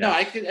 Right. Yeah. No,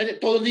 I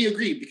totally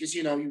agree, because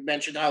you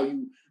mentioned how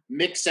you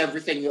mix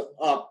everything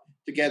up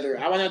together.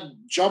 I want to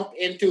jump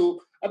into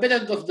a bit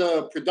of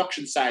the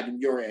production side on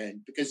your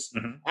end, because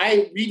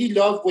I really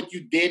love what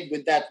you did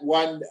with that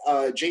one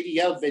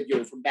JDL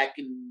video from back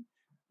in,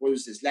 what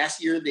was this,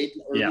 last year? Early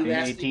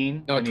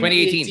 2018. No,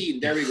 2018.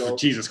 There we go.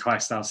 Jesus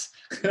Christ, that's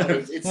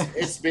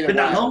it's been been a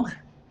that while. long.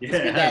 It's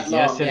been that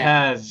long. Yes, it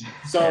has.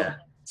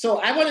 So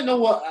I want to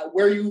know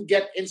where you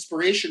get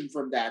inspiration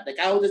from that. Like,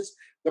 how does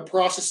the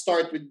process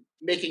start with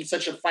making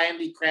such a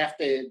finely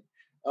crafted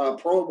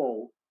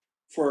promo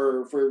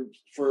for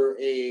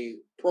a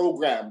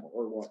program,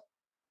 or what?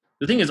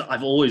 The thing is,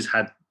 I've always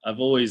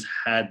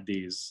had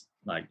these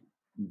like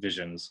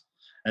visions,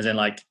 as in,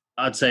 like,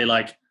 I'd say,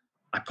 like,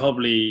 I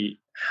probably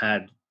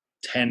had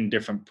 10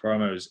 different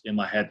promos in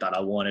my head that I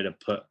wanted to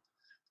put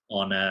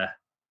on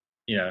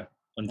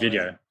on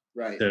video,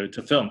 right,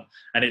 to film.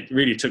 And it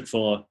really took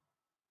for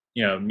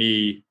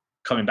me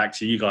coming back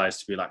to you guys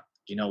to be like,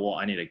 you know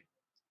what, I need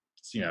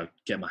to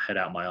get my head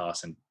out my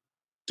ass and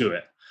do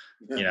it.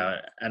 And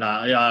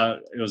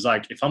it was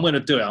like, if I'm going to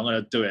do it, I'm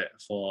going to do it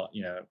for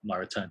my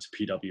return to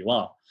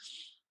PWR,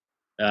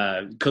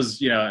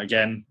 because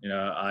again,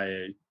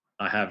 I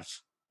have,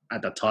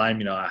 at the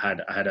time, I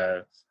had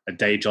a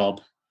day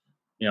job,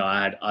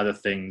 I had other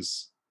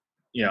things,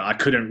 I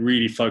couldn't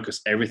really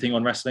focus everything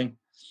on wrestling,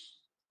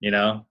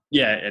 and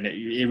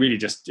it really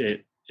just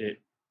it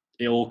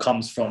all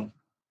comes from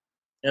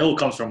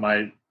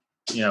my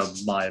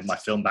my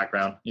film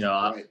background.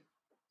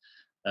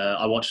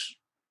 I watch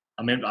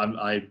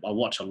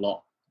a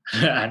lot.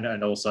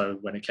 and also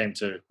when it came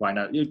to right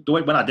now,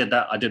 when I did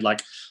that, I did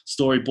like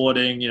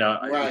storyboarding.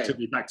 It took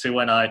me back to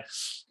when I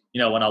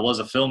was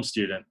a film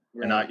student,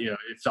 and it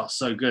felt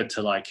so good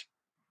to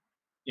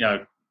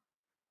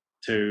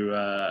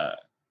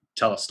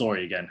tell a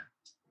story again.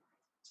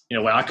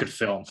 Where I could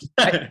film.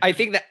 I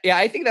think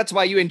that's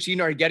why you and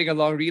Chino are getting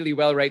along really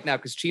well right now,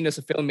 because Chino's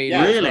a filmmaker.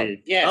 Yeah,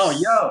 really? Yes. Oh,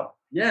 yo.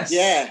 Yes.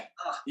 Yeah.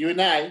 You and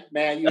I,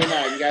 we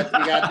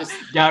got this.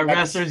 Got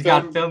wrestlers,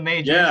 got film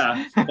majors.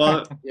 Yeah.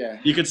 Well, yeah.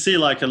 You could see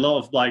like a lot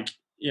of like,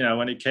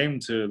 when it came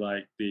to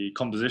like the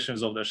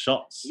compositions of the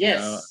shots.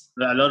 Yes.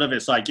 A lot of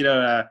it's like,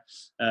 Yasuo.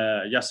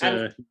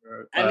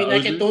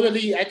 I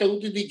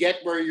totally get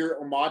where your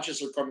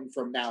homages are coming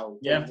from now.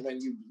 Yeah. When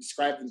you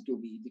describe them to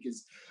me,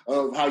 because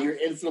of how you're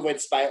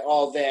influenced by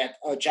all that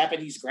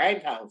Japanese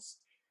grindhouse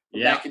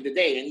back in the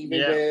day, and even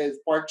with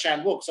Park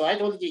Chan-wook. So I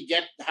totally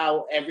get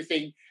how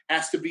everything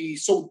has to be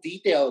so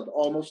detailed,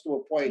 almost to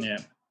a point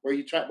where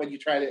you try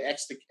to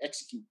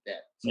execute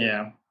that. So,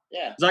 yeah.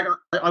 It's like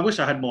I wish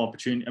I had more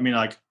opportunity. I mean,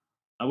 like,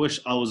 I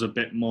wish I was a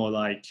bit more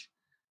like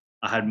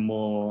I had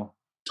more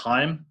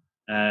time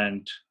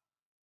and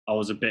I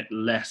was a bit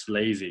less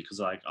lazy, because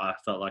like I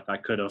felt like I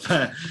could have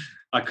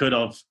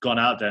gone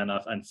out there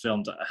and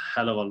filmed a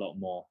hell of a lot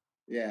more.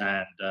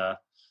 Yeah. And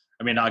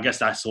I mean, I guess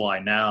that's why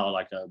now,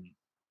 like, I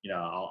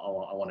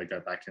want to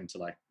go back into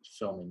like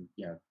filming,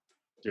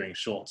 doing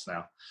shorts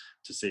now,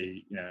 to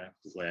see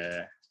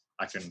where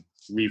I can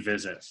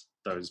revisit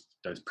those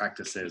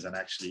practices and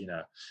actually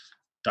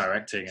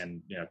directing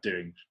and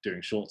doing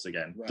shorts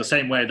again, the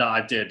same way that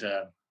I did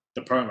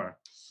the promo.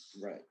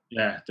 Right.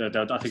 Yeah,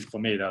 I think for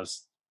me that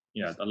was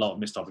a lot of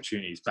missed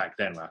opportunities back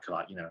then, where I could,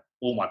 like,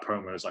 all my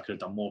promos, I could have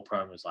done more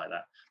promos like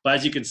that. But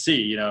as you can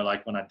see,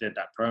 like when I did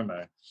that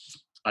promo,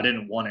 I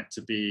didn't want it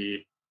to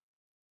be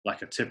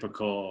like a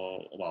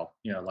typical,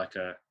 like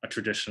a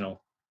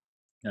traditional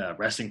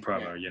wrestling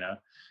promo,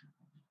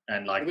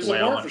 and like it was the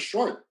way more of a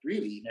short,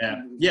 really.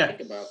 Yeah.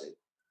 Think about it.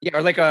 Yeah,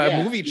 or like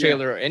a movie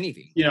trailer or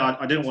anything.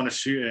 I didn't want to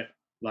shoot it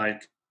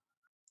like,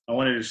 I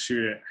wanted to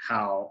shoot it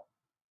how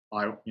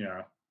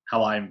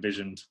how I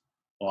envisioned,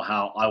 or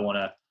how I want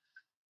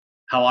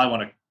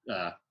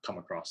to come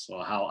across,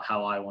 or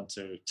how I want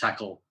to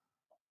tackle,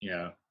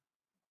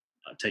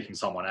 taking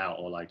someone out,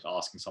 or like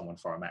asking someone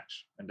for a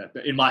match. And that,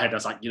 in my head,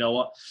 that's like, you know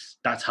what,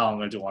 that's how I'm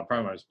going to do my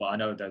promos. But I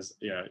know there's,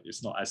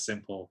 it's not as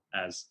simple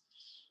as,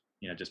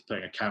 just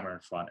putting a camera in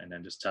front and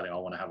then just telling I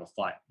want to have a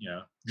fight.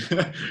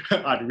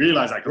 I'd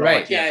realize that.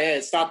 Right. Yeah.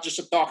 It's not just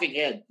a talking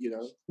head.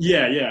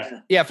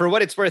 Yeah. For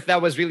what it's worth, that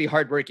was really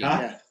hardworking.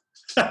 Yeah.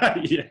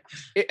 Yeah.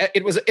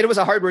 It was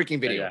a hardworking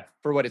video. Yeah.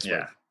 For what it's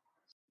worth.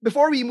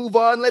 Before we move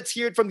on, let's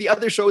hear it from the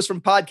other shows from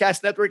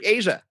Podcast Network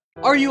Asia.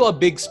 Are you a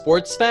big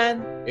sports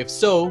fan? If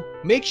so,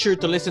 make sure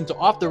to listen to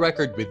Off the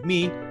Record with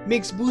me,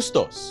 Migs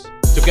Bustos.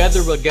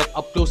 Together, we'll get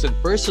up close and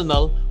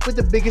personal with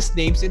the biggest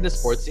names in the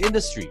sports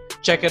industry.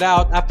 Check it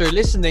out after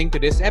listening to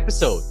this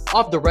episode.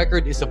 Off the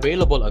Record is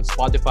available on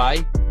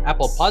Spotify,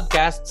 Apple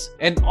Podcasts,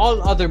 and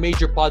all other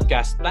major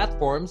podcast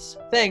platforms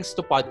thanks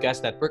to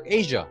Podcast Network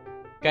Asia.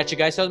 Catch you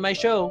guys on my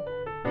show.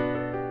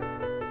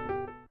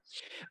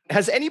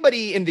 Has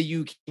anybody in the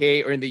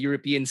UK or in the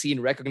European scene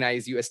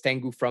recognized you as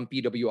Tengu from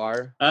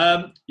PWR?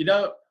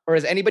 Or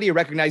has anybody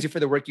recognized you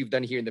for the work you've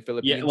done here in the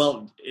Philippines? Yeah,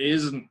 well, it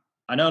isn't.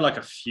 I know like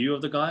a few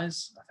of the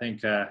guys. I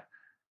think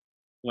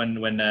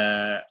when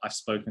I've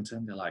spoken to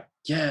them, they're like,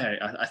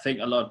 yeah. I think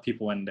a lot of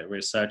people, when they're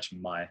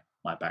researching my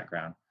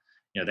background,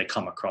 they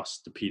come across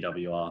the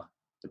PWR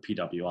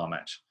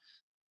match,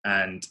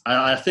 and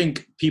I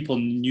think people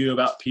knew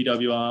about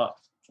PWR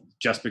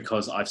just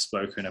because I've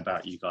spoken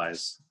about you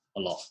guys a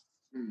lot,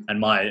 and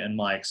my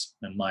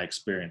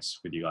experience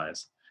with you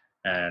guys,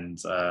 and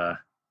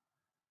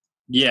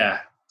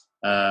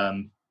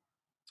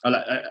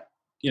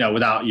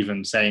without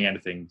even saying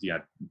anything,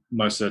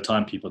 most of the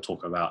time people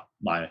talk about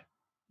my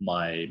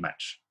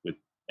match with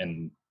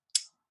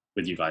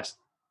you guys.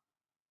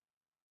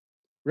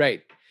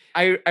 Right.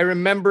 I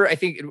remember, I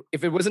think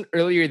if it wasn't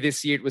earlier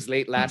this year, it was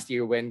late last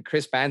year when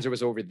Chris Panzer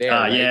was over there.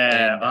 Right?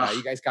 Yeah.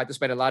 You guys got to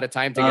spend a lot of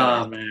time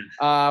together. Oh, man.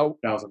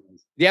 That was amazing.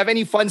 Do you have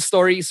any fun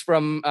stories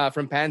from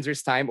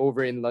Panzer's time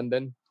over in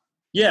London?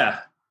 Yeah.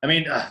 I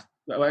mean,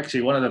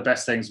 actually, one of the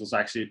best things was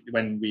actually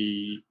when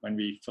we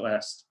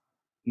first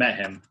met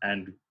him,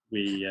 and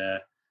we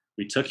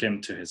took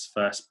him to his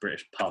first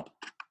British pub.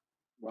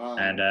 Wow.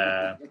 And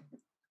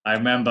I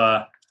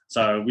remember,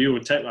 so we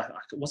would take,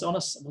 was it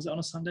on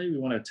a Sunday? We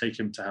wanted to take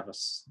him to have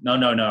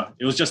no.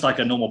 It was just like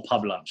a normal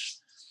pub lunch.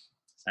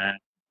 And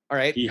all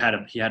right, he had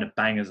a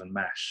bangers and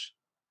mash,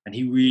 and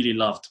he really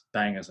loved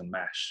bangers and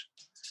mash.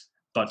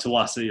 But to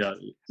us, we were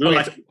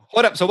like,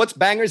 hold up. So what's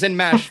bangers and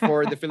mash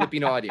for the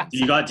Filipino audience? Do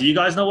you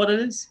guys know what it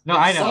is? No,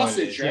 I know.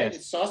 Sausage, right? Yes.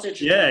 It's sausage.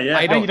 Yeah.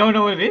 You don't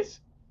know what it is?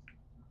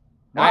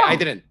 Wow. I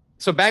didn't.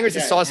 So bangers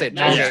is sausage.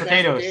 Mashed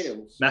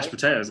potatoes. Mashed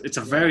potatoes. It's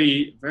a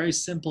very, very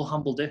simple,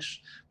 humble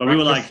dish. But we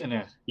were like,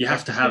 you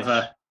have to have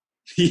a,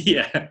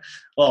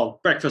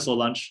 breakfast or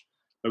lunch.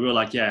 But we were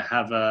like,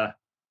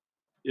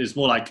 it's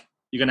more like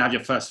you're going to have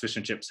your first fish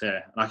and chips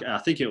here. And I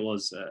think it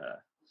was,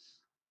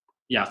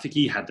 I think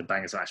he had the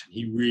bangers and mash, and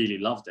he really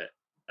loved it.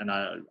 And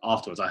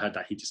afterwards, I heard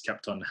that he just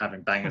kept on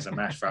having bangers and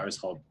mash throughout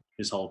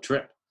his whole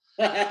trip.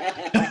 And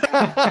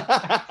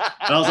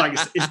I was like,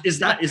 is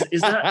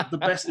that the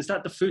best? Is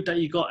that the food that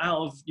you got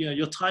out of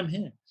your time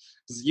here?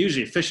 Because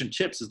usually fish and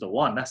chips is the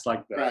one. That's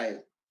like the right.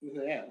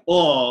 Yeah.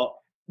 Or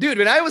dude,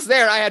 when I was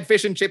there, I had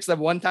fish and chips that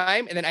one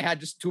time, and then I had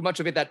just too much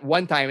of it that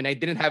one time, and I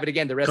didn't have it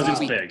again the rest of the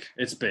week. Because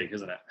it's big,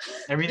 isn't it?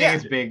 Everything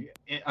is big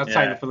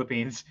outside the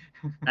Philippines.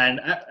 And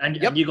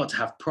you got to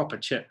have proper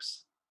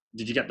chips.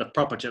 Did you get the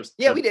proper chips?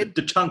 Yeah, we did.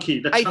 The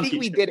chunky. I think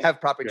we did have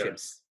proper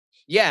chips.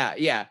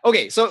 Yeah.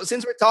 Okay, so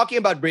since we're talking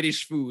about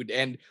British food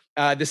and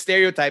the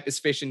stereotype is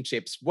fish and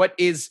chips, what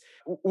is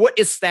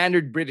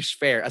standard British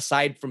fare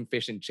aside from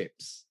fish and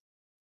chips?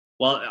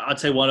 Well, I'd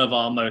say one of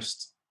our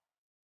most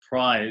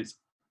prized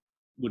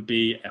would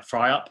be a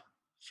fry up.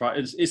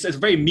 It's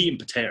very meat and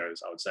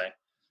potatoes, I would say.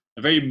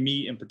 A very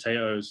meat and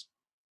potatoes.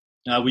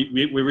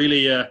 We're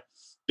really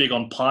big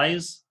on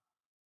pies,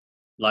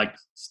 like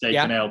steak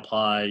and ale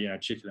pie,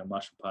 chicken and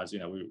mushroom pies.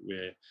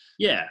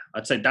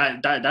 I'd say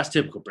that's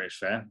typical British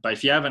fare. But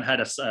if you haven't had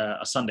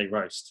a Sunday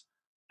roast,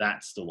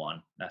 that's the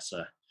one.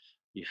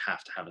 You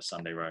have to have a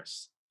Sunday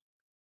roast.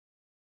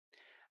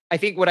 I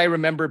think what I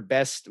remember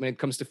best when it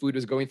comes to food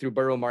was going through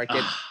Borough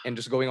Market and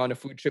just going on a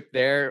food trip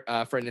there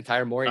for an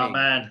entire morning. Oh,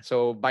 man.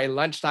 So by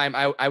lunchtime,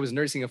 I was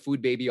nursing a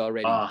food baby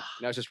already. And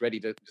I was just ready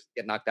to just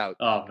get knocked out.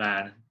 Oh,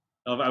 man.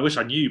 I wish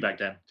I knew you back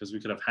then, because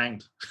we could have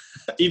hanged.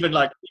 even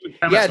that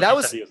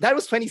was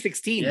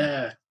 2016.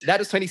 Yeah. That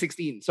was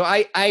 2016. So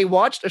I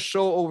watched a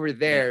show over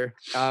there,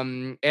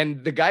 and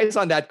the guys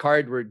on that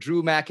card were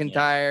Drew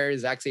McIntyre,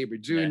 Zack Sabre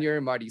Jr.,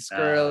 Marty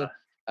Skrull,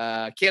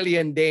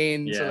 Killian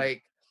Dane.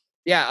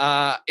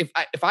 Yeah. So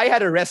if I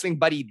had a wrestling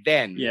buddy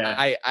then,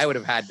 I would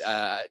have had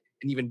an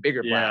even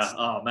bigger blast.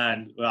 Yeah. Oh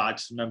man. Well, I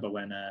just remember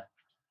when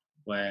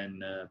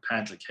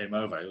Panzer came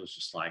over, it was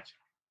just like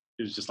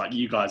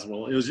you guys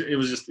will. It was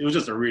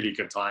just a really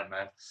good time,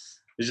 man.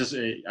 It's just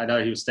I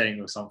know he was staying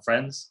with some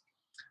friends,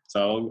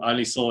 so I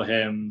only saw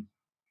him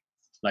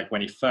like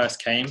when he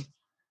first came,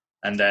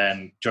 and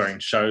then during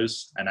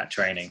shows and at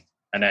training,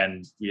 and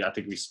then I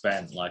think we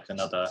spent like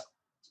another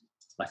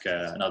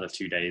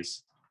 2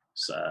 days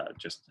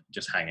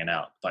just hanging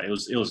out. But it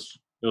was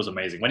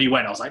amazing. When he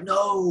went, I was like,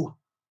 no,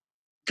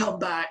 come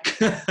back,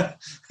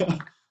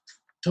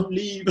 don't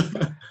leave.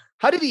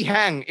 How did he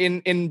hang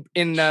in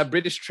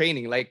British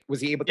training? Like,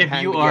 was he able to If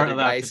hang you with the are other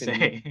allowed guys to in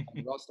say.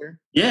 the roster?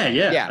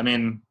 Yeah. I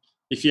mean,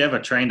 if you ever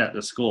trained at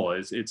the school,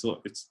 it's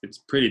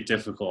pretty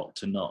difficult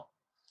to not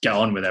get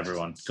on with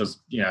everyone,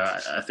 because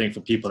I think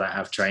for people that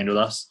have trained with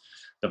us,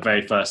 the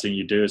very first thing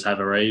you do is have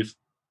a rave,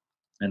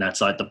 and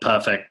that's like the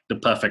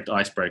perfect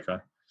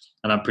icebreaker.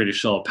 And I'm pretty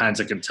sure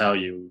Panzer can tell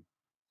you,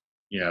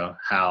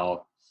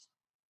 how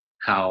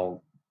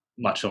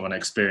much of an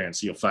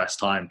experience your first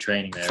time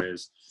training there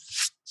is.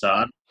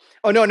 So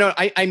Oh no!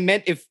 I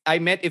meant if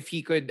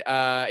he could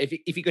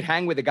if he could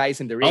hang with the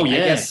guys in the ring. Oh,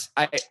 yeah.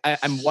 I guess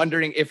I'm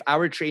wondering if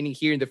our training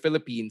here in the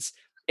Philippines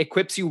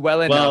equips you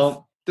well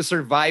enough to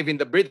survive in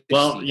the British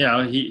scene.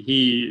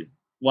 He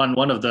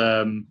one of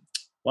the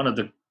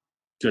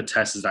good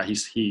tests is that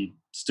he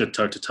stood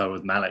toe to toe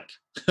with Malik,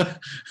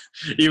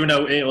 even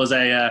though it was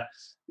a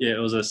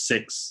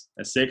six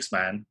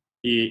man.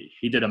 He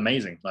did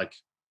amazing. Like,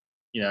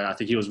 I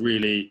think he was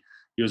really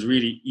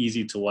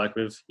easy to work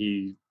with.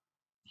 He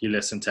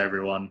listened to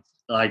everyone.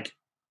 Like,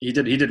 he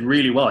did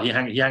really well. He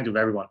hanged with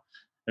everyone.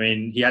 I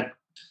mean, he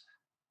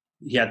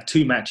had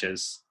 2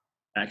 matches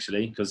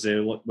actually, because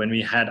when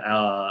we had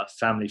our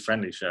family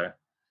friendly show,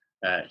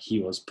 he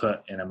was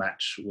put in a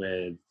match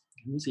with,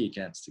 who was he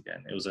against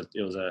again? It was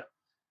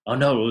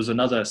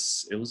another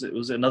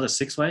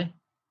 6-way.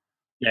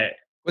 Yeah.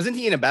 Wasn't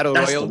he in a battle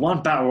That's royal? the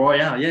one, battle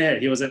royale. Yeah,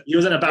 he was in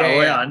a battle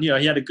royale, and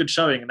he had a good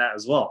showing in that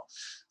as well.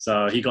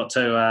 So he got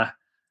to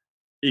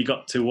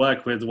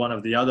work with one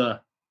of the other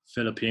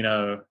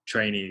Filipino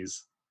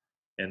trainees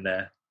in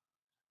there.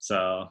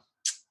 So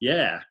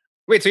yeah.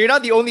 Wait, so you're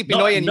not the only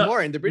Pinoy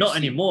anymore in the British Not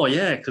scene? anymore,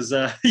 yeah, because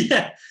there's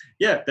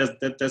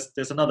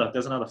another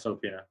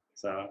Filipino.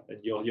 So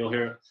you'll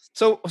hear it.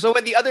 So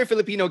when the other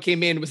Filipino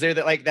came in, was there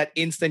that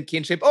instant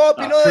kinship? Oh,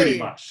 Pinoy! Pretty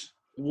much,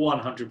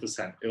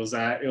 100%. It was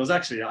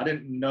actually, I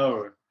didn't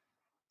know.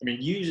 I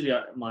mean, usually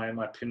my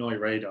Pinoy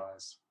radar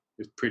is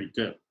pretty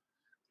good,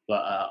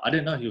 but I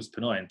didn't know he was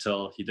Pinoy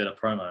until he did a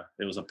promo.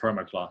 It was a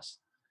promo class.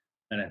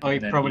 And then,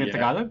 he promoted in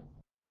Tagalog?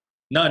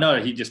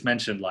 No, he just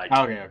mentioned like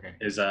okay.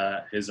 his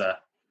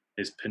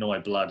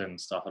Pinoy blood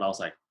and stuff, and I was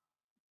like,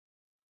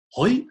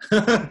 "Hoy,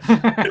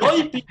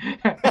 Pinoy,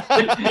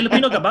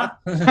 Filipino ka ba?"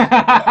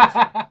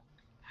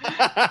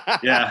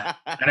 Yeah,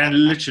 and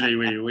then literally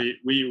we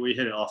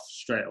hit it off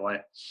straight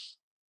away.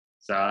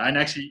 So, and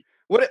actually,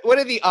 what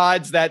are the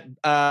odds that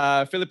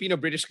Filipino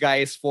British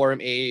guys form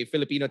a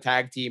Filipino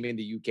tag team in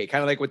the UK?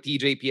 Kind of like what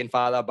TJP and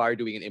Fala Bar are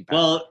doing in Impact.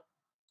 Well,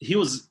 he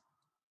was,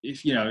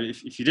 if you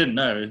didn't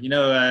know,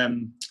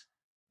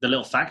 the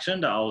little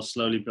faction that I was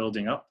slowly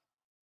building up.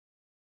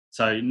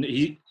 So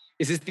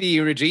is this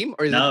the regime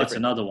or is no? It it's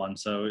another one.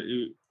 So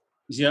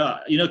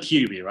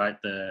QB, right?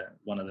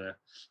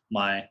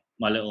 My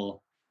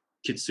little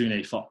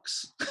kitsune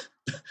fox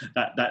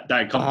that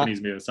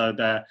accompanies me. So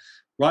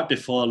right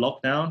before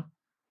lockdown,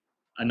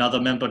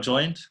 another member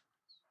joined,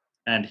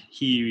 and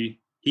he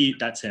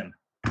that's him.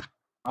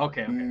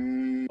 Okay.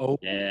 Oh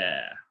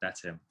yeah,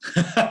 that's him.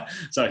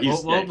 So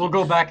we'll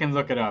go back and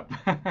look it up.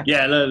 Look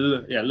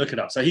it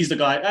up. So he's the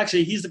guy.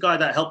 Actually, he's the guy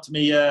that helped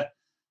me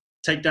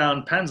take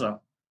down Panzer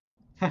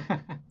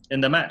in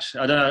the match.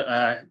 I don't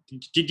know.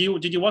 Did you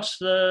watch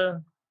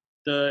the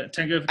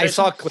Tengu? I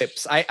saw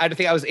clips. I don't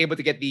think I was able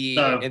to get the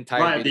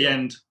entire. Right video. at the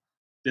end,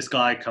 this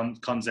guy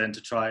comes in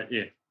to try.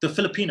 Yeah, the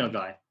Filipino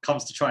guy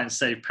comes to try and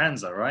save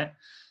Panzer, right?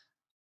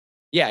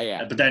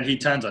 Yeah. But then he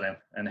turns on him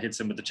and hits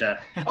him with the chair.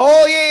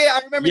 Oh yeah,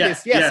 I remember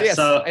this. Yes.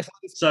 So, I saw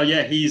this. So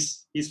yeah,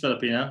 he's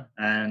Filipino,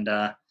 and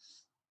I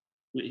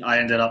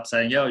ended up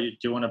saying, "Yo, do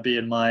you want to be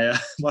in my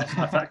my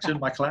faction,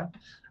 my clan?"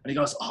 And he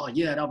goes, "Oh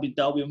yeah, that'll be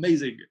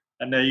amazing."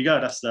 And there you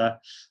go. That's So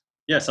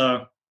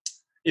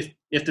if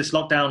this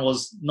lockdown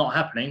was not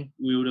happening,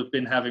 we would have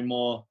been having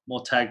more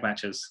tag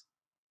matches.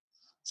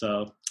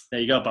 So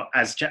there you go. But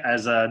as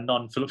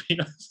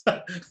non-Filipinos.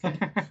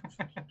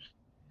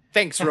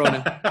 Thanks,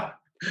 Ronan.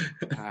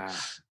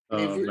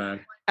 Oh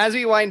man. As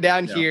we wind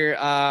down here,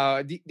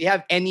 do you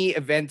have any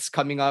events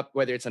coming up,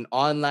 whether it's an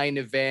online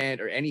event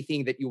or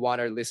anything that you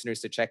want our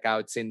listeners to check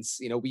out? Since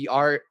we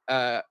are,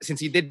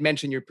 since you did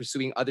mention you're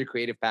pursuing other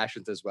creative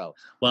passions as well.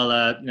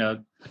 Well,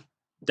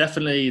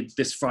 definitely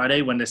this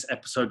Friday when this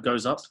episode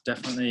goes up,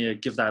 definitely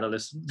give that a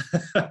listen.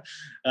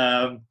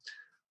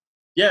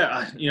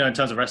 In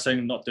terms of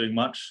wrestling, not doing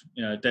much.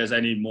 If there's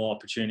any more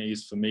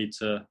opportunities for me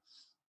to,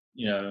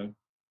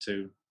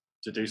 to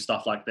do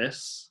stuff like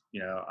this,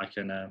 I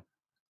can.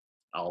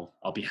 I'll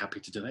be happy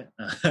to do it.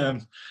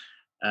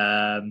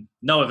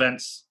 No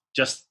events,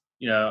 just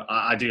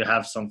I do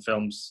have some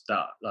film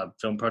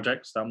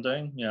projects that I'm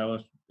doing.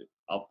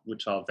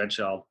 Which I'll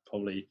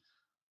probably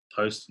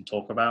post and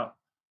talk about.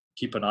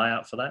 Keep an eye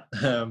out for that.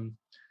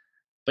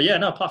 But yeah,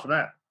 no. Apart from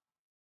that,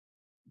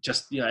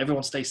 just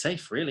everyone stay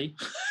safe, really.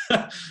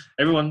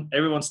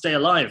 everyone stay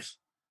alive,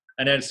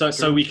 and then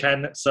so we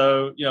can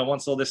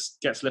once all this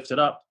gets lifted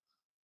up,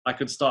 I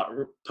can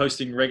start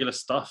posting regular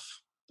stuff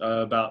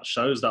about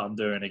shows that I'm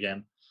doing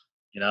again,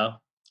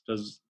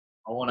 because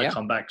I want to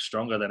come back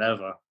stronger than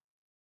ever.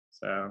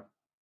 So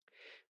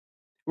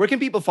where can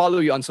people follow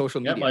you on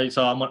social media?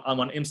 So I'm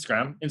on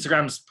Instagram.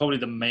 Instagram's probably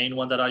the main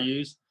one that I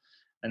use,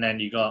 and then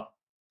you got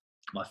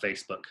my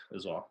Facebook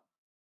as well.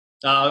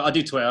 I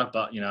do Twitter,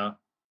 but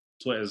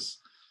Twitter's,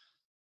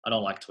 I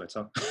don't like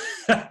Twitter.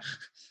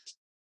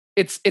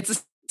 It's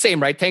the same,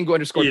 right?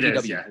 Tengu_PW. It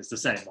is, yeah, it's the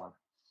same one.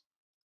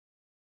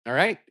 All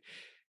right.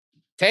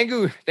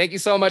 Tengu, thank you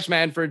so much,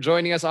 man, for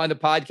joining us on the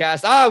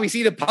podcast. We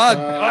see the pug.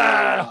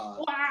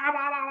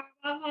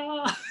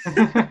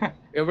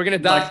 We're going to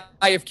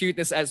die of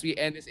cuteness as we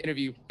end this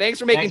interview. Thanks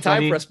for making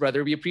time for us,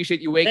 brother. We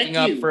appreciate you waking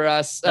up for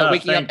us,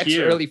 waking up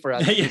extra early for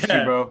us. Yeah. Thank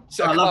you, bro.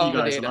 So I love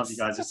you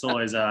guys.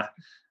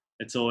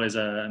 It's always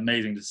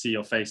amazing to see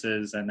your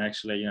faces, and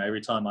actually,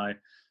 every time I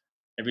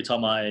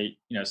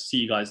see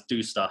you guys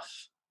do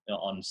stuff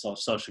on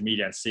social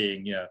media and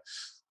seeing,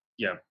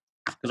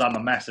 because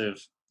I'm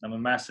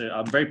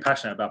very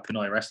passionate about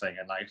Pinoy wrestling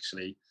and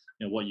actually,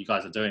 what you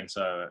guys are doing.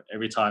 So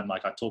every time I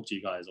talk to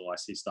you guys or I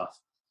see stuff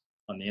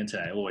on the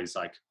internet, it always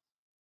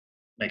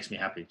makes me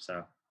happy.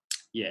 So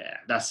yeah,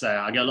 that's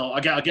I get a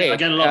lot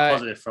of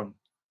positive from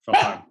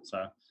home.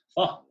 So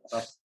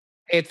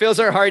it fills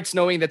our hearts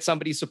knowing that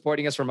somebody's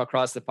supporting us from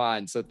across the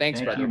pond. So thanks,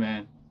 brother. You,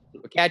 man.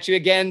 We'll catch you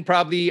again,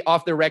 probably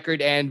off the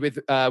record and with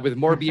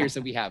more beers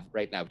than we have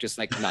right now, just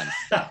like none.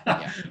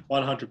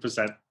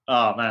 100%.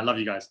 Oh man, I love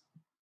you guys.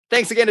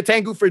 Thanks again to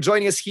Tengu for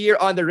joining us here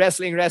on the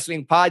Wrestling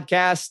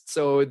Podcast.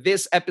 So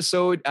this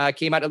episode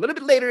came out a little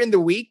bit later in the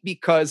week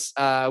because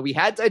we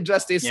had to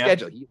adjust his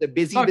schedule. He's a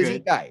busy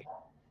guy.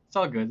 It's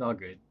all good. All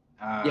good.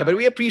 But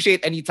we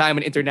appreciate any time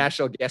an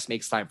international guest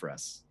makes time for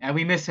us. And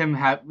we miss him.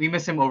 We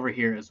miss him over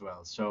here as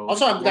well. So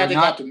also, I'm glad I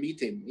got to meet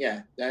him.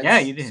 Yeah,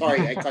 you did.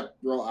 Sorry, I cut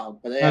roll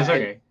out, but that's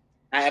okay.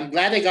 I'm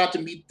glad I got to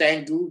meet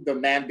Tengu, the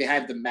man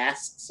behind the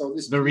mask. So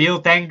the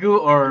real Tengu,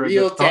 or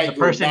the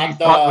person you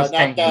thought was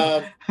Tengu?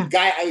 Not the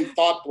guy I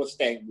thought was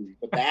Tengu,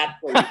 but the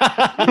actual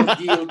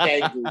real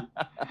Tengu.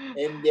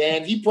 And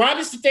then he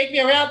promised to take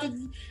me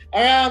around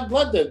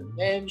London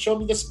and show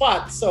me the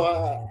spots.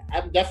 So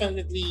I'm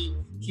definitely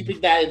keeping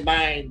that in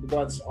mind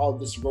once all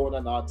this Rona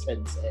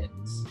nonsense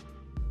ends.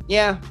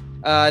 Yeah,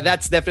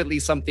 that's definitely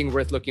something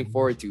worth looking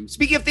forward to.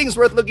 Speaking of things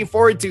worth looking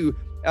forward to,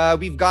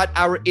 we've got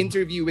our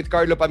interview with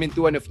Carlo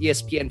Pamintuan of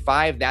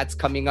ESPN5. That's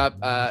coming up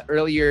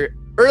early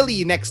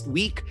next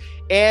week.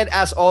 And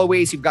as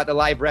always, you've got the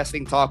live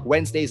wrestling talk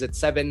Wednesdays at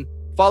 7.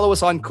 Follow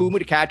us on Kumu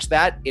to catch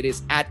that. It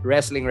is at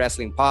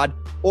Wrestling Pod,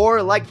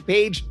 or like the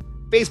page,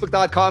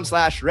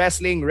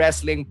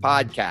 facebook.com/Wrestling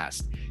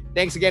Podcast.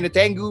 Thanks again to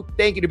Tengu.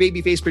 Thank you to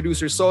Babyface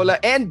producer Sola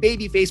and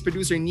Babyface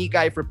producer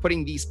Nikai for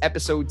putting these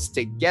episodes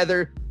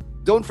together.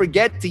 Don't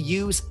forget to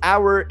use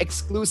our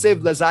exclusive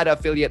Lazada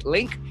affiliate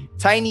link,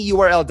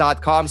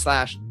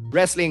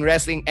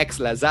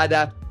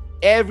 tinyurl.com/WrestlingXLazada.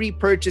 Every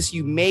purchase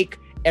you make,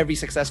 every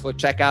successful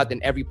checkout,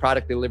 and every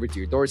product delivered to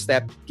your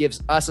doorstep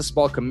gives us a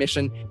small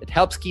commission that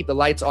helps keep the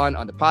lights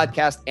on the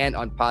podcast and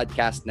on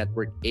Podcast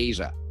Network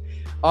Asia.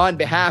 On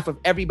behalf of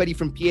everybody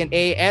from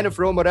PNA and of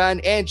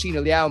Romoran and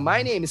Chino Liao,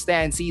 my name is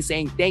Stan C,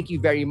 saying thank you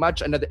very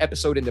much. Another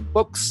episode in the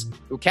books.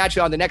 We'll catch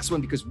you on the next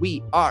one because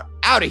we are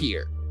out of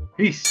here.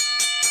 Peace.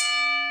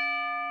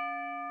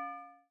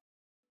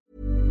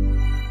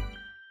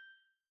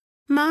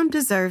 Mom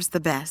deserves the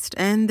best,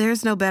 and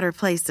there's no better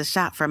place to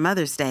shop for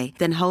Mother's Day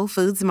than Whole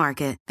Foods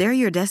Market. They're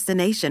your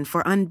destination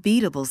for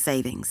unbeatable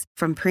savings,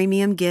 from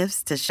premium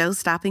gifts to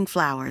show-stopping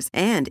flowers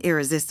and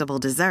irresistible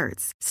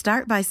desserts.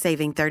 Start by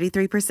saving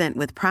 33%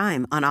 with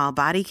Prime on all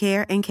body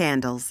care and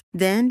candles.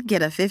 Then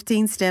get a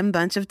 15-stem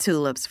bunch of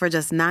tulips for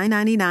just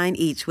 $9.99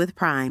 each with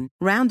Prime.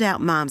 Round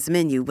out Mom's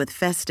menu with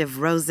festive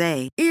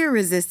rosé,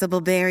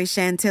 irresistible berry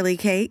chantilly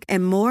cake,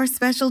 and more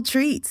special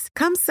treats.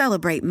 Come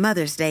celebrate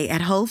Mother's Day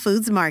at Whole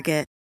Foods Market.